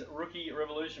Hayes, rookie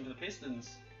Revolution for the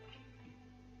Pistons.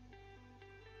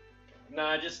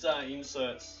 No, just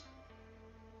inserts.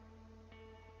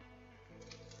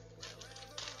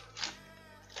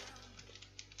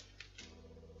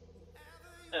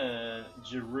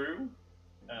 Giroux,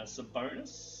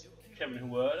 Sabonis, Kevin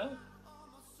Huerter,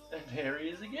 and there he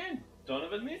is again,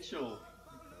 Donovan Mitchell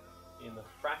in the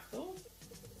fractal,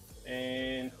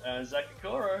 and Zach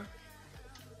Okoro.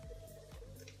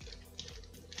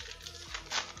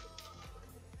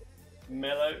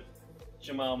 Melo,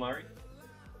 Jamal Murray,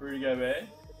 Rudy Gobert,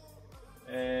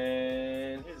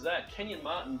 and who's that? Kenyon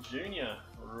Martin Jr.,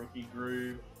 rookie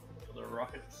groove for the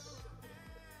Rockets.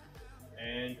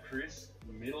 And Chris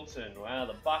Middleton. Wow,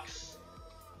 the Bucks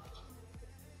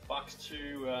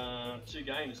two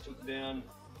games took down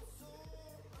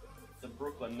the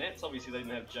Brooklyn Nets. Obviously, they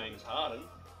didn't have James Harden,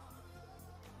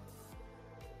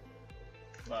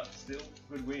 but still,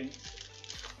 good win.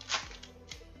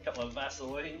 A couple of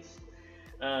Vaselines.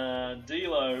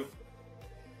 D'Lo,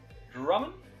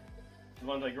 Drummond,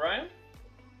 Devontae Graham,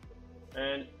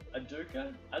 and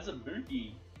Aduka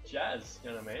Azubuike, Jazz,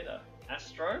 and Amanda,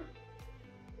 Astro.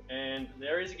 And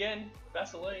there he is again,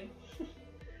 Vaseline.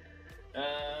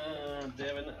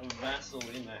 Devin Vassell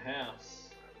in the house.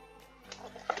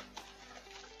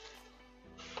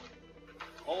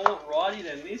 Alrighty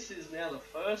then, this is now the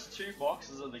first two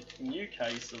boxes of the new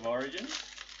case of Origin.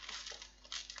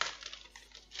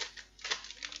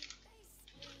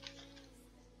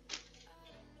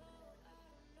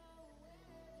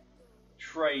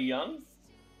 Trae Young,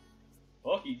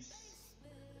 Hokies.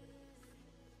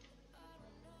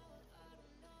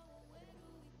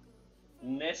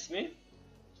 Nesmith,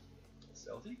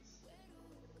 Celtics.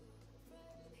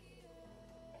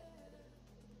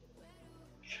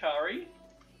 Curry,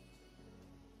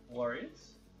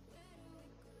 Warriors.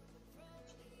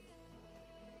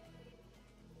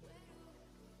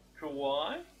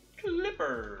 Kawhi,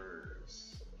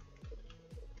 Clippers.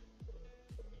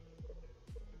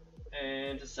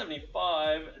 And to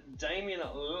 75, Damian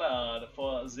Lillard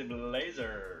for the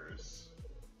Blazers.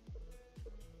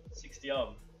 60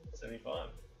 of 75.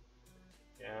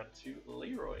 Down to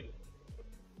Leroy.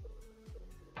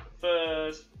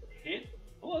 First hit.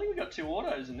 Oh, I think we got two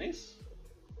autos in this.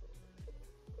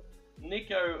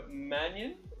 Nico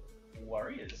Mannion,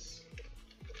 Warriors.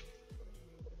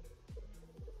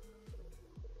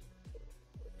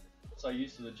 so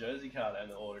used to the jersey card and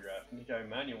the autograph. Nico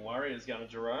Mannion, Warriors going to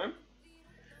Jerome.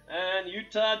 And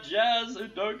Utah Jazz,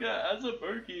 Udoka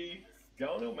Azubuike,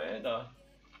 going to Amanda.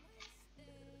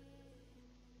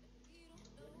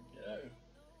 There we go.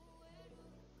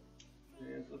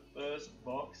 There's the first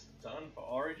box done for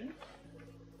Origin.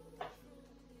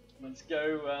 Let's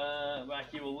go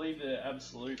back here. We'll leave the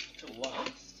absolute till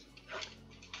last.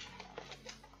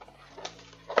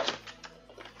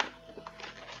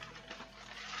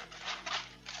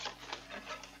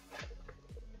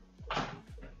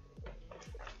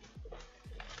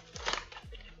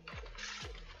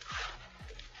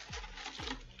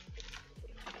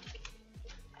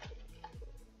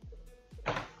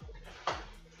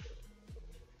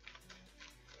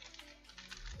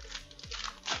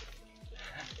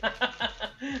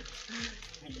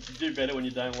 You do better when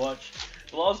you don't watch.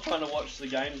 Well, I was trying to watch the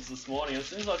games this morning. As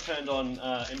soon as I turned on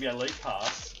NBA League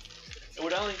Pass, it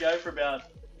would only go for about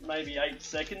maybe 8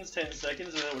 seconds, 10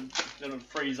 seconds, and then it would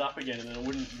freeze up again, and then it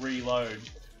wouldn't reload.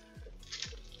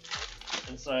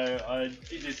 And so I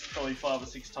did this probably 5 or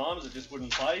 6 times. It just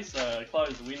wouldn't play. So I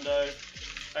closed the window,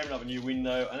 opened up a new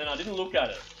window, and then I didn't look at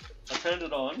it. I turned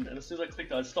it on, and as soon as I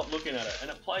clicked, I stopped looking at it, and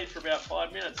it played for about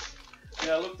 5 minutes. And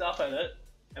I looked up at it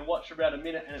and watched for about a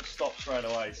minute, and it stopped straight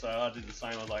away. So I did the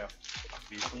same. I was like, oh, fuck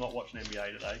this, I'm not watching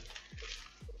NBA today.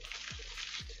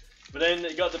 But then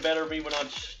it got the better of me when I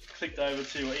clicked over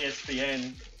to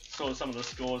ESPN, saw some of the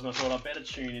scores, and I thought I'd better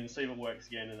tune in, see if it works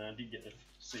again, and I did get to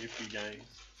see a few games.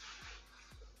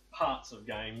 Parts of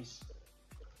games.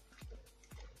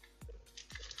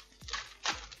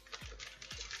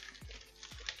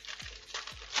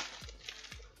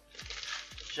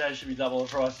 Jazz should be double the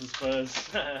price as Spurs.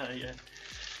 Yeah.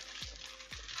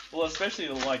 Well, especially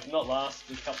like not last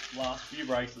few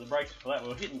breaks. The breaks for that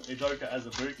were hitting Udoka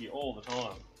Azubuike all the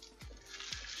time.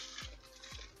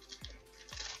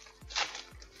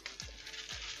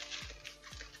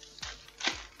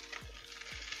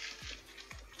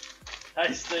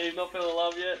 Hey Steve, not feeling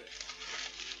love yet?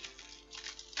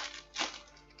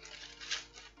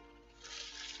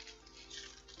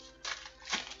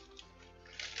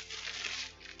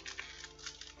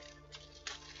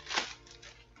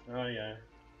 Oh yeah.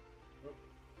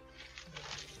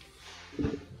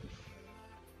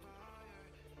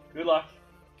 Good luck.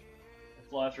 I'll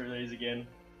fly through these again.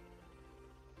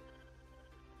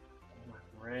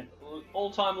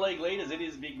 All-time league leaders, it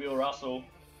is Big Bill Russell.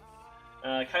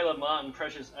 Caleb Martin,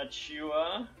 Precious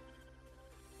Achua.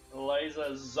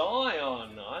 Laser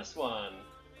Zion, nice one.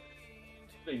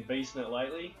 Been beasting it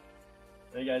lately.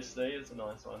 There you go, Steve, it's a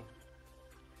nice one.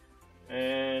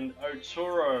 And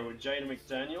Oturo with Jaden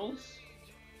McDaniels.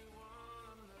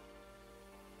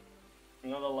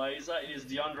 Another laser, it is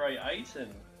DeAndre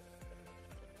Ayton.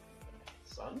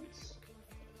 Suns.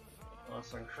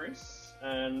 Nice one, Chris.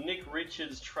 And Nick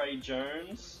Richards, Trey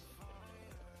Jones.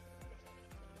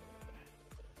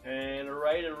 And a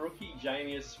Raider rookie,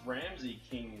 Jamius Ramsey,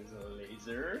 Kings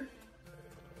laser.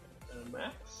 And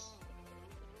Max.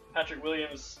 Patrick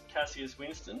Williams, Cassius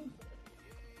Winston.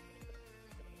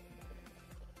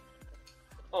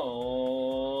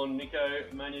 Oh, Nico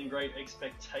Mannion, Great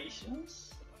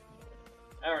Expectations.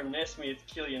 Aaron Nesmith,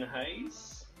 Killian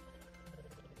Hayes.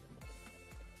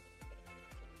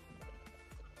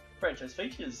 Franchise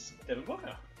features, Devin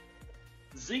Booker.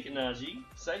 Zeke Naji,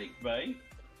 Sadiq Bey.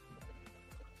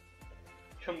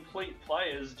 Complete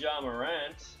players, Ja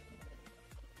Morant.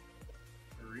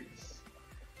 Reese.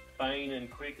 Bane and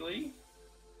Quigley.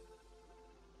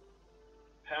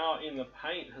 Power in the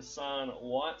paint, Hassan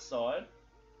Whiteside.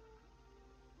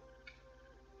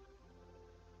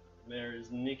 There is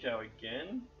Nico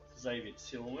again, Xavier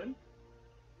Tillman.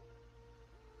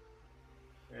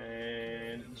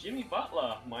 And Jimmy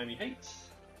Butler, Miami Heat.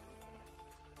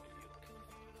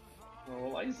 Well,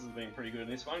 the lasers have been pretty good in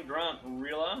this one. Grant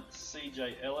Riller,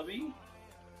 CJ Ellaby.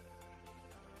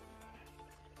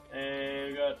 And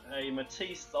we've got a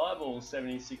Matisse Thybulle,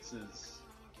 76ers.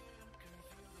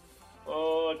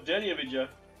 Oh, Deniavija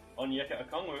on Yeka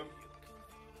Okongwu.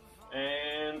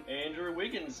 And Andrew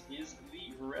Wiggins is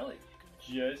the relic.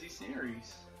 Jersey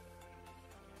Series.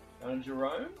 And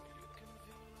Jerome.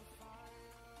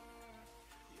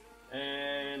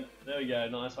 And there we go,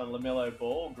 nice one. LaMelo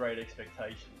Ball, Great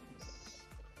Expectations.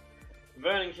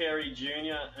 Vernon Carey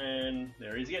Jr. and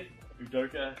there he is again,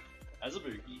 Udoka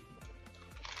Azubuike.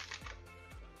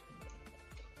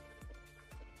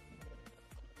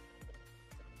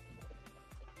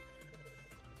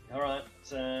 Alright,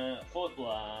 fourth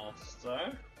blast, so.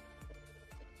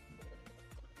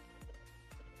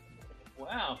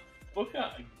 Wow,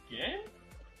 Booker again?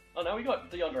 Oh no, we got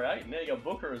DeAndre Ayton, there you got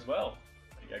Booker as well.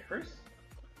 There you go, Chris.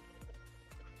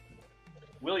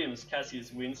 Williams,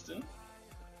 Cassius Winston.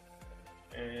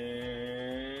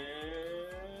 And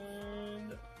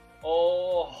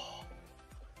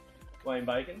Wayne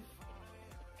Bacon.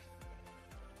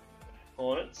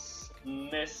 Hornets,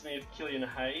 Nesmith, Killian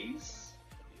Hayes.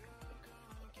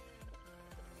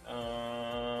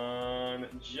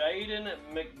 Jaden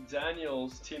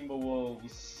McDaniels,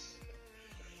 Timberwolves.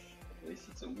 At least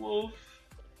it's a wolf.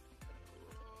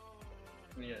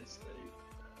 Yeah, Steve.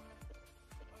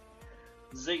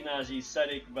 Zeke Naji,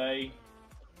 Sadiq Bey.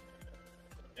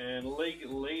 And league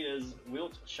leaders,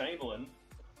 Wilt Chamberlain.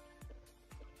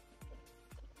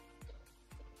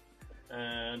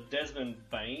 Desmond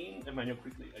Bain, Emmanuel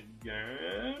Quickly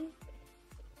again.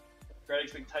 Great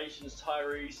Expectations,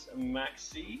 Tyrese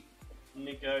Maxey,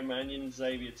 Nico Mannion,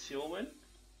 Xavier Tillman.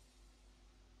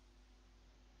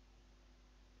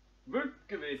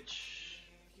 Vukovic,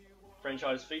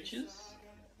 Franchise Features.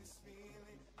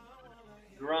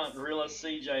 Grant Rilla,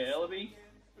 CJ Ellaby.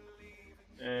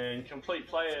 And Complete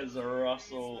Players are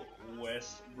Russell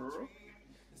Westbrook.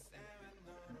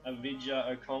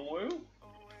 Avija Okongwu.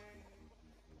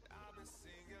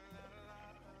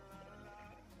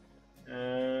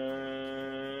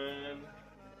 And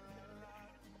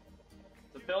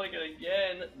the Pelican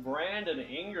again, Brandon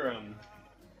Ingram.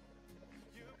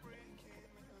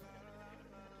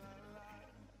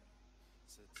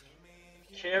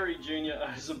 Carey Jr.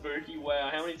 Ozubuki. Wow,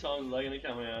 how many times are they going to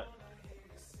come out?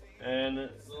 And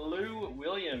Lou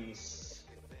Williams,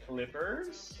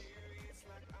 Clippers.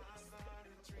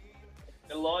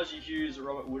 Elijah Hughes,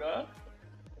 Robert Woodard.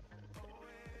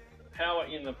 Power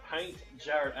in the Paint,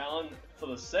 Jarrett Allen for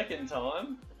the second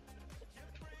time.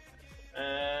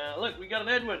 Look, we got an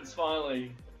Edwards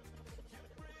finally.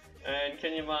 And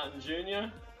Kenyon Martin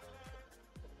Jr.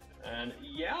 And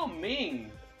Yao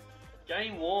Ming.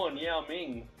 Game worn, Yao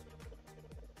Ming.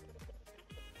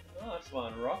 Nice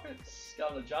one, Rockets.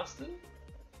 Governor Justin.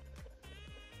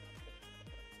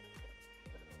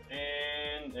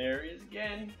 And there he is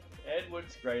again.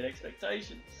 Edwards, Great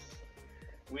Expectations.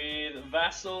 With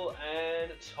Vassell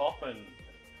and Toppin.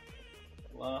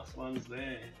 Last one's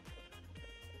there.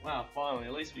 Wow, finally,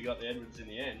 at least we got the Edwards in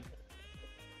the end.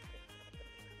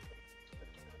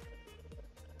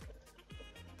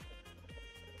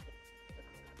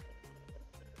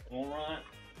 Alright.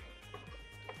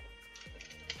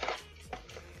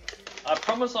 I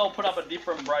promise I'll put up a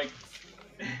different break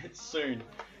soon.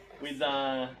 With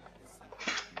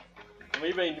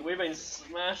we've been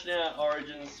smashing out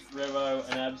Origins, Revo,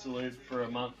 and Absolute for a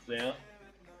month now,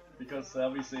 because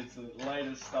obviously it's the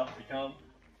latest stuff to come.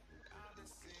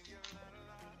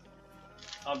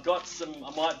 I've got some.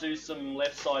 I might do some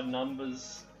left side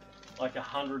numbers, like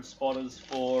 100 spotters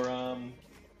for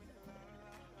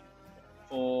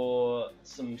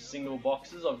some single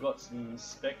boxes. I've got some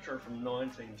Spectra from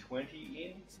 1920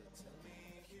 in,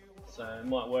 so it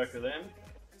might work with them.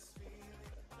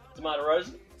 DeMar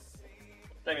Rosen,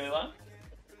 Damian Lillard,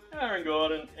 Aaron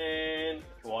Gordon, and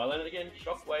Kawhi Leonard again.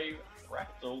 Shockwave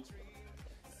Fractal.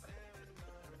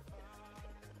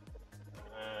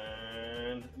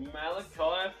 And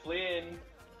Malachi Flynn.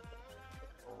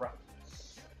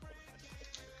 Raptors.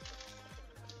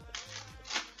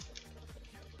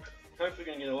 Hopefully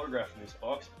going to get an autograph in this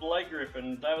box. Blake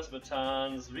Griffin, Davis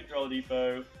Bertans, Victor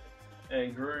Oladipo,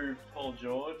 and Groove Paul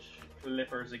George.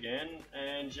 Clippers again.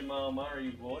 And Jamal Murray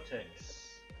Vortex.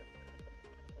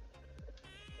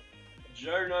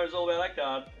 Joe knows all about that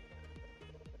card.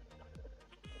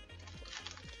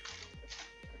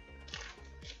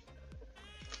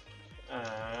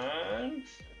 And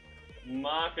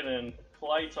Markkanen,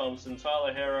 Klay Thompson,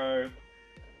 Tyler Herro,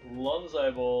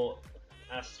 Lonzo Ball,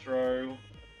 Astro,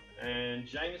 and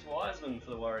James Wiseman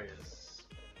for the Warriors.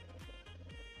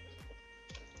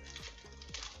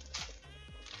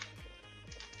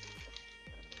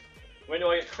 When do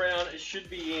I get crowned? It should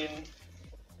be in,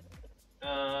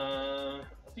 I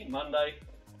think Monday.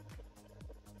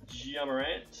 Ja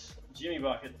Morant, Jimmy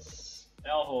Buckets,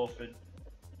 Al Horford,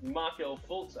 Markelle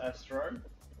Fultz Astro.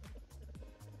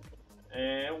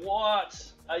 And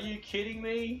what? Are you kidding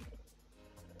me?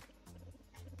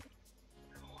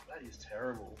 Oh, that is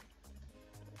terrible.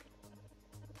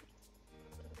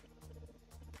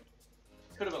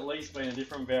 Could have at least been a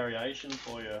different variation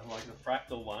for you, like the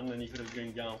fractal one, then you could have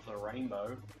been going for the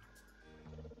rainbow.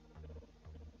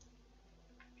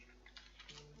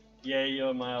 Yeah,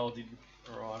 your mail did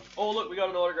arrive. Oh look, we got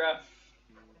an autograph.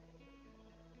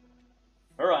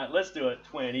 Alright, let's do it.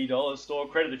 $20 store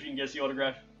credit if you can guess the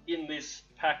autograph in this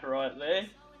pack right there.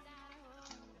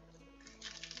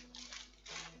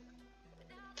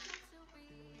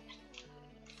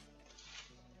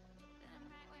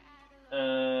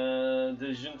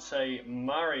 DeJounte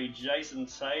Murray, Jason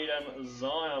Tatum,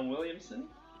 Zion Williamson.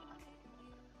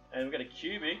 And we've got a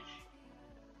cubic,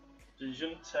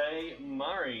 DeJounte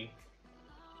Murray.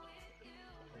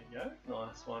 There you go,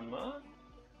 nice one, Mark.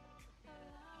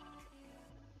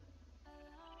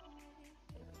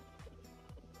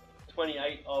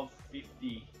 $28 of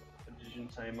 50 for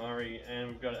DeJounte Murray, and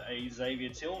we've got a Xavier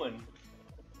Tillman.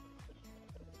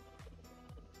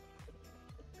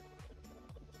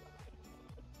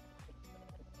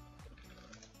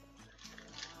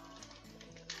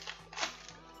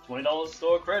 $20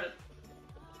 store credit.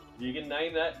 You can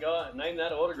name that guy, name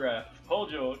that autograph. Paul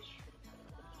George,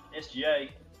 SGA,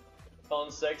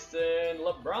 Colin Sexton,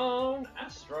 LeBron,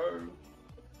 Astro,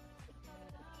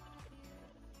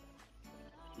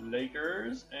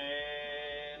 Lakers,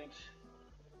 and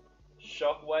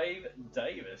Shockwave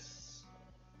Davis.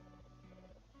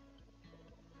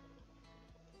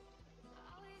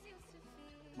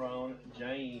 Ron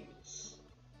James.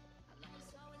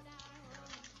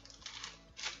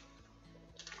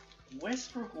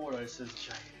 Westbrook Auto says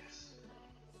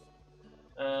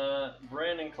JS.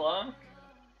 Brandon Clark,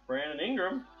 Brandon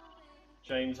Ingram,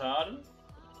 James Harden,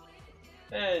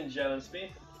 and Jalen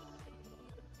Smith.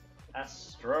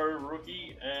 Astro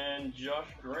rookie and Josh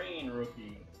Green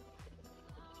rookie.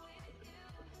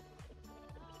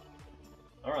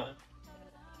 Alright.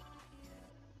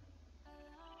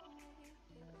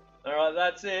 Alright,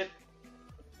 that's it.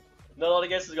 Not a lot of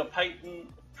guesses. Got Peyton,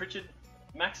 Pritchard,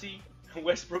 Maxi,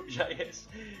 Westbrook JS,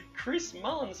 Chris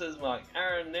Mullen says Mark,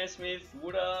 Aaron Nesmith,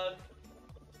 Woodard,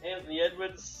 Anthony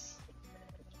Edwards,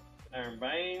 Aaron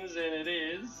Baines, and it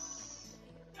is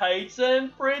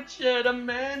Peyton Pritchard.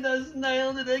 Amanda's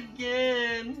nailed it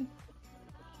again.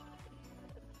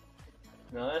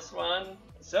 Nice one.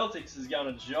 Celtics is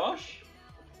going to Josh.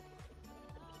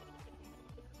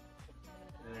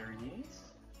 There he is.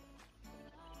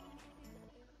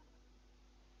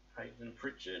 Peyton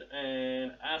Pritchard,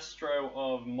 and Astro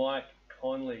of Mike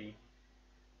Conley.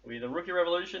 With a Rookie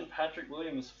Revolution, Patrick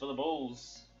Williams for the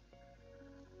Bulls.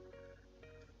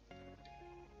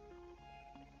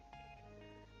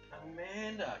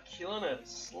 Amanda killing it,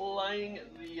 slaying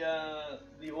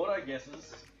the auto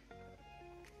guesses.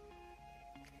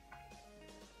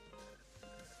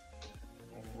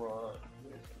 Alright.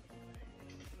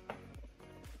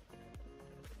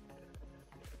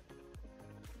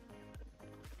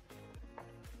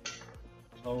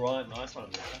 Alright, nice one,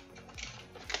 Amanda.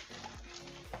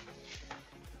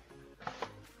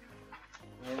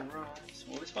 Alright,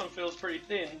 well this one feels pretty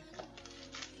thin.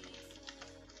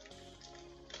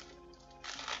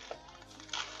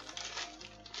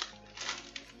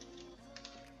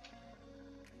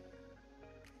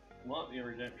 Might be a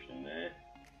redemption there.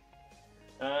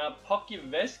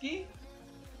 Pokuveski,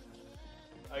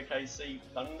 OKC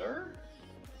Thunder.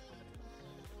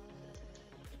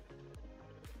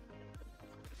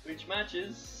 Which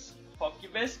matches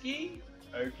Pokuveski,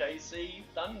 OKC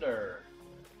Thunder.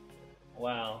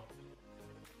 Wow.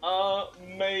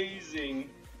 Amazing.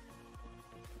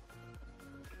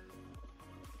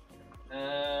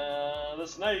 The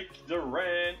Snake,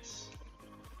 Durant.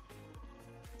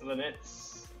 To the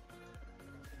Nets.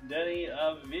 Danny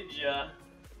Avdija,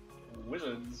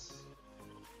 Wizards.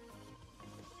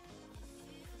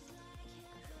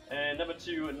 And number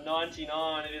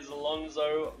 299, it is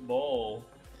Alonzo Ball.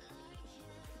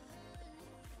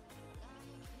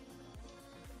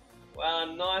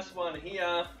 Wow, nice one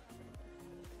here.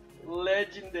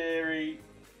 Legendary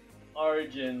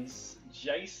Origins,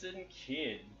 Jason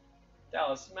Kidd.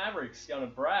 Dallas Mavericks going to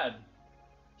Brad.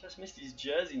 Just missed his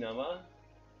jersey number.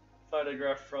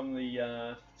 Photograph from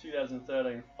the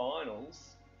 2013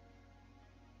 finals.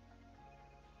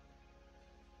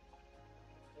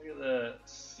 Look at the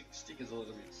stickers a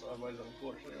little bit sideways,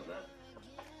 unfortunately, on that.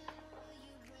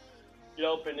 Good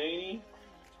old Panini.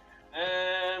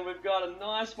 And we've got a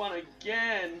nice one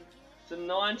again to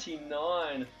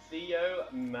 99, Theo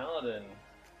Maledon.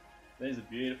 These are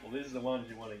beautiful. These are the ones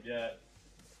you want to get.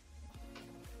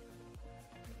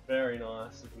 Very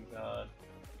nice looking card.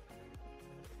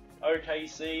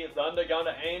 OKC Thunder going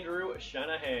to Andrew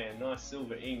Shanahan. Nice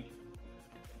silver ink.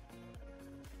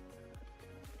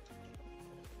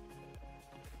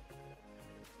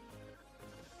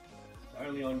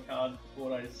 Only on card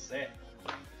photo set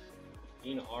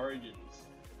in Origins.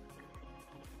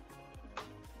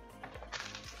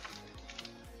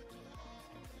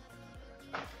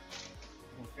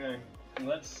 Okay,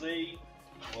 let's see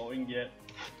what we can get.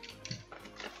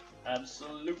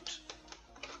 Absolute.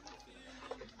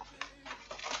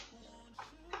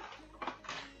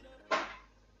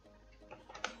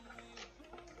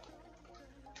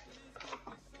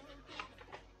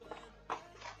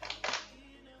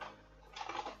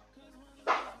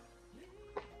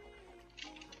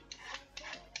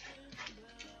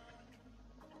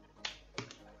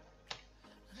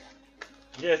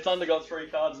 Yeah, Thunder got 3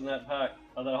 cards in that pack,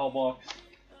 of that whole box.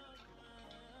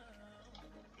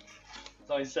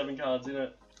 There's only 7 cards in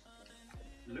it.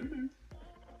 Lulu.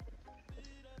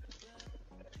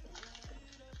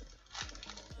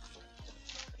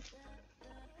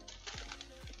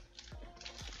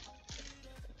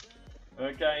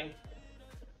 Okay.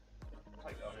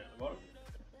 Take that one at the bottom.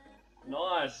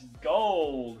 Nice,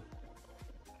 gold.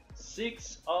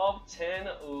 6 of 10,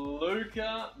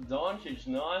 Luka Doncic.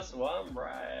 Nice one,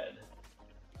 Brad.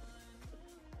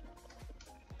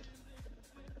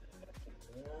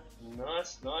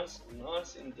 Nice, nice,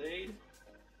 nice indeed.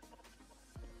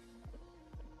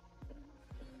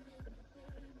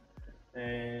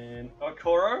 And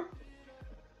Okoro.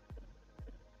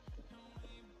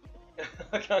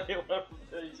 I can't get one from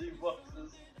 32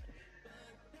 boxes.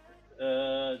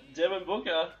 Devin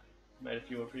Booker made a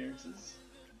few appearances.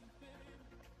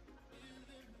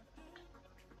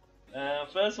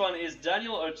 First one is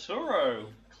Daniel Oturu,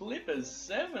 Clippers,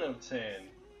 7 of 10.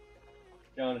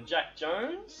 Going to Jack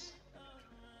Jones.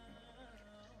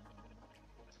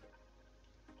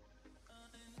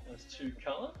 That's 2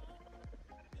 colour.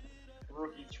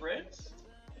 Rookie threads.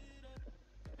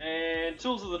 And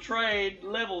Tools of the Trade,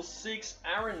 level 6,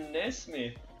 Aaron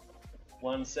Nesmith.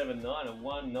 179 and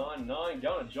 199.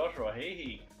 Going to Joshua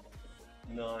Hehe.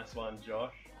 Nice one,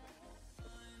 Josh.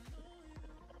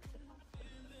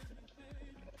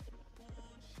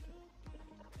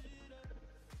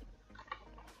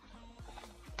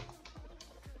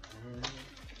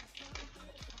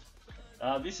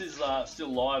 This is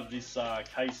still live, this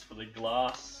case for the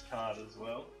glass card as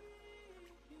well.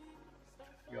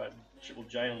 You got Triple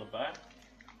J on the back.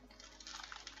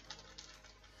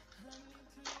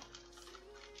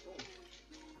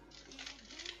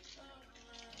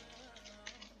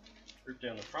 Rip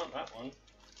down the front, that one.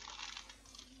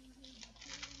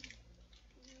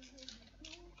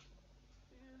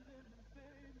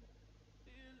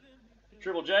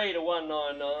 Triple J to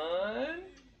 199.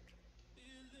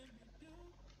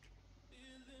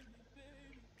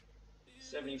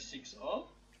 76 off.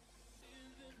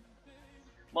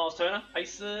 Miles Turner,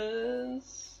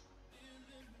 Pacers.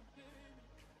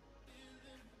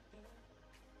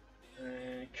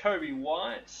 And Kobe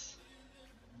White,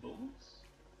 Bulls.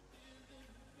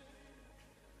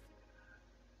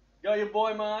 Go your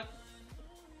boy Mark.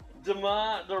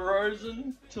 DeMar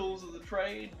DeRozan, Tools of the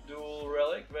Trade, dual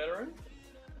relic veteran.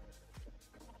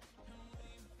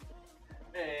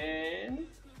 And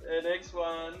the next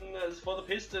one is for the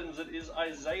Pistons. It is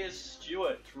Isaiah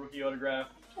Stewart, rookie autograph,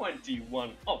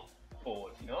 21 of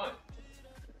 49.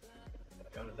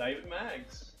 Going to David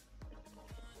Maggs.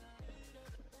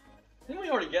 Didn't we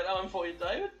already get that one for you,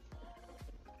 David?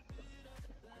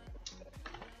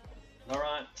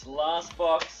 Alright, last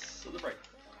box of the break.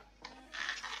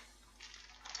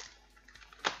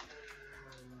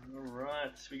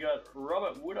 Alright, we got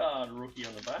Robert Woodard, rookie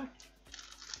on the back.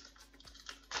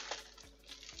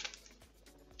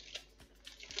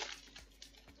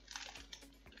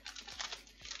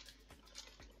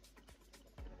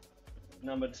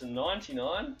 Numbered to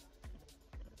 99.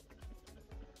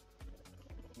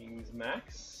 Kings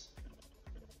Max.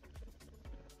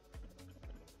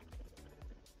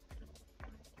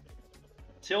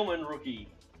 Tillman rookie.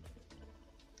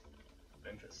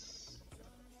 Memphis.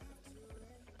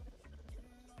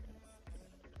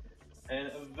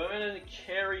 And Vernon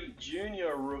Carey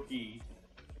Jr. rookie.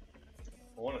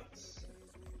 Hornets.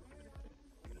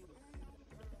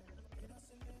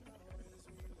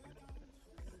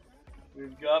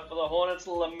 We've got for the Hornets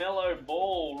LaMelo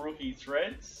Ball rookie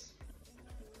threads.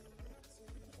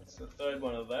 That's the third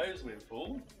one of those we've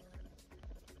pulled.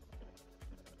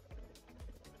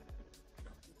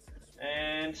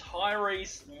 And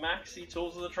Tyrese Maxey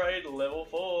Tools of the Trade level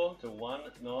 4 to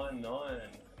 199.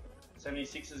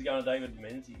 76 is going to David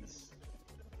Menzies.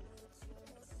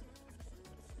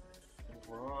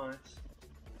 Right.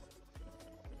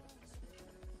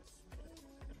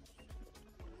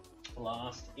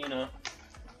 Last inner.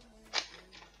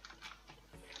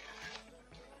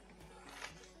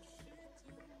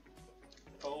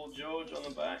 Paul George on the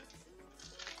back.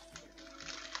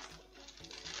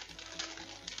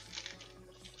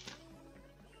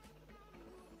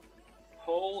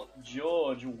 Paul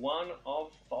George, 1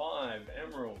 of 5,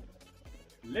 Emerald.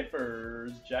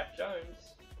 Lippers, Jack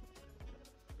Jones.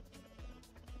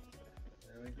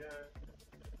 There we go.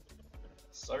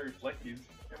 So reflective.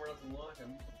 Camera doesn't like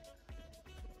him.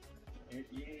 It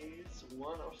is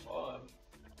 1 of 5.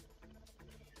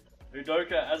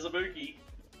 Udoka Azubuike,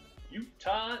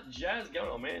 Utah Jazz, going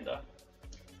to Amanda.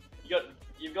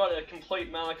 You've got a complete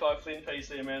Malachi Flynn piece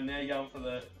there, man. Now you're going for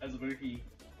the Azubuike.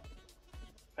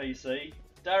 PC.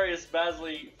 Darius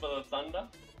Basley for the Thunder.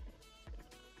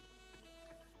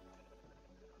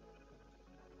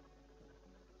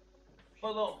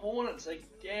 For the Hornets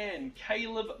again,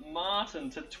 Caleb Martin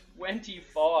to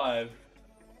 25.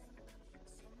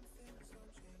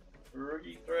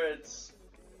 Rookie threads,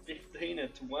 15 to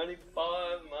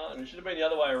 25. Martin, it should have been the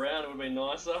other way around, it would have been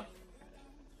nicer.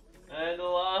 And the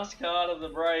last card of the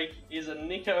break is a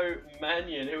Nico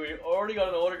Mannion, who we already got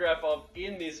an autograph of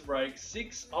in this break.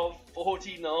 6 of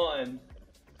 49.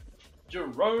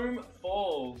 Jerome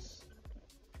Falls.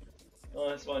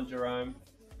 Nice one, Jerome.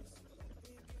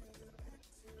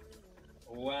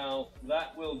 Well,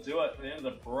 that will do it for the end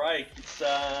of the break. It's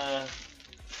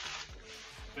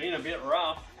been a bit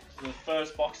rough. The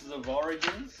first boxes of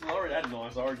Origins. I already had a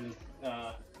nice Origins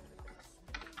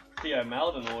Theo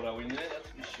Maladin auto in there, that's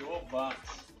for sure, but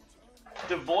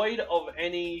devoid of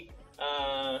any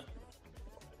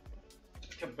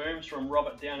kabooms from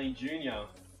Robert Downey Jr.,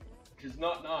 which is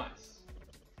not nice.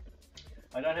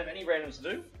 I don't have any randoms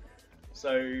to do,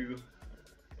 so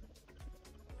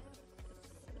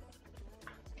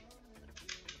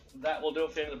that will do it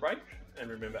for the end of the break. And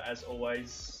remember, as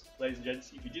always, ladies and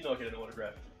gents, if you did not get an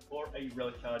autograph or a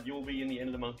relic card, you will be in the end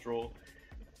of the month draw,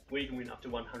 where you can win up to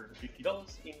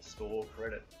 $150 in store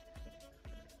credit.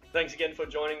 Thanks again for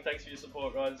joining. Thanks for your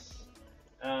support, guys.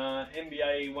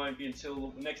 NBA won't be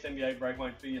until the next NBA break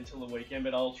won't be until the weekend,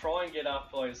 but I'll try and get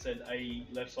up, like I said, a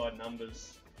left side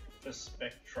numbers for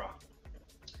Spectra.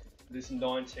 This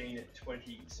 19-20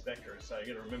 Spectra. So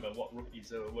you got to remember what rookies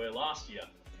there were last year.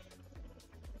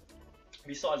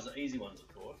 Besides the easy ones,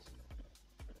 of course.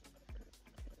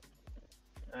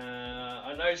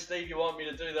 I know, Steve, you want me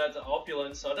to do that to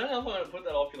Opulence, so I don't know if I'm going to put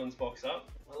that Opulence box up.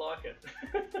 I like it.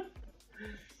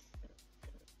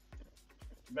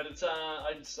 But it's,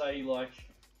 I'd say, like,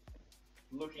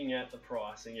 looking at the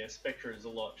pricing, yeah, Spectra is a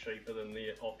lot cheaper than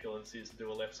the Opulence is to do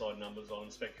a left side numbers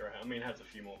on. Spectra, I mean, it has a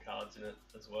few more cards in it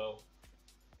as well.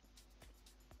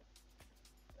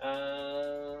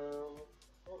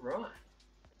 Alright.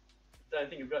 Don't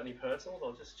think I've got any personals,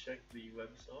 I'll just check the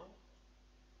website.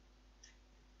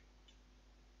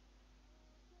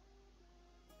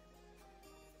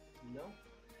 No.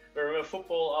 But remember,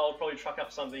 football, I'll probably truck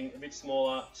up something a bit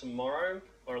smaller tomorrow,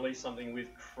 or at least something with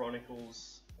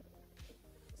Chronicles.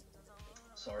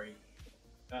 Sorry.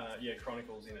 Yeah,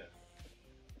 Chronicles in it.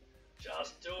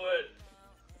 Just do it!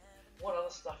 What other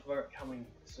stuff are coming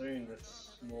soon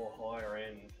that's more higher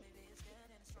end?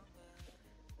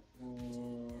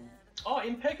 Oh,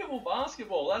 Impeccable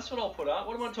Basketball, that's what I'll put up.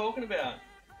 What am I talking about?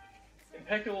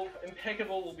 Impeccable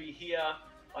will be here.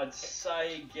 I'd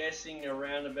say, guessing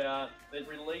around about, it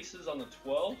releases on the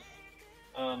 12th.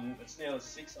 It's now the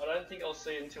 6th. I don't think I'll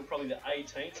see it until probably the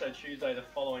 18th, so Tuesday the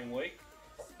following week.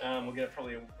 We'll get it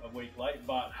probably a week late,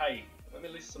 but hey, let me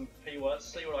list some PYTs,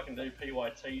 see what I can do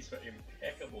PYTs for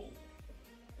Impeccable.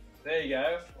 There you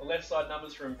go. The left side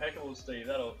numbers for Impeccable, Steve.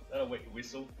 That'll wet your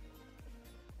whistle.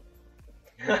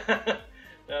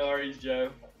 No worries,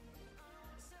 Joe.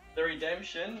 The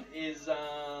redemption is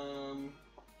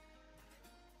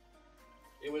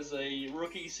it was a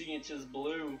rookie signatures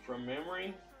blue from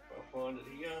memory. I'll find it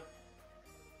here.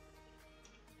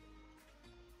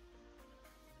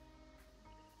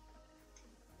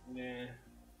 Yeah.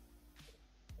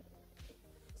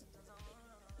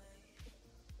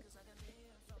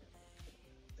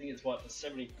 I think it's what, the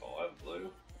 75 blue?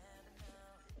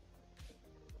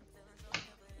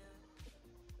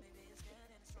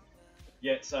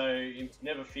 Yeah, so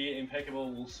never fear,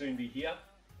 Impeccable will soon be here.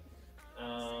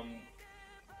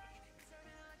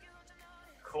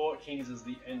 Court Kings is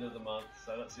the end of the month,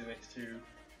 so that's the next two.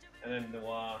 And then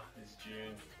Noir is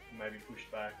June, maybe pushed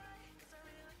back.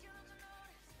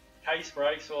 Case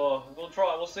breaks, or we'll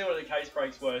see what the case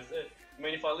break's worth. I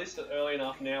mean, if I list it early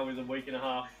enough now with a week and a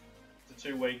half to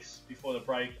 2 weeks before the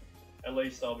break, at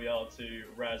least I'll be able to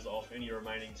razz off any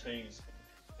remaining teams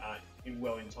in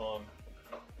time.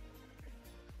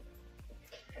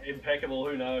 Impeccable,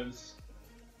 who knows?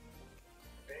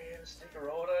 Bam, sticker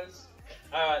autos.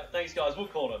 Alright, thanks guys, we'll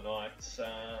call it a night.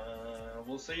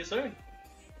 We'll see you soon.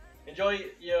 Enjoy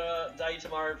your day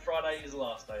tomorrow. Friday is the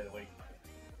last day of the week.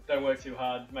 Don't work too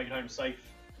hard, make it home safe.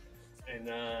 And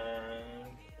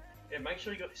yeah, make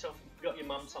sure you got your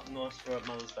mum something nice for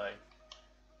Mother's Day.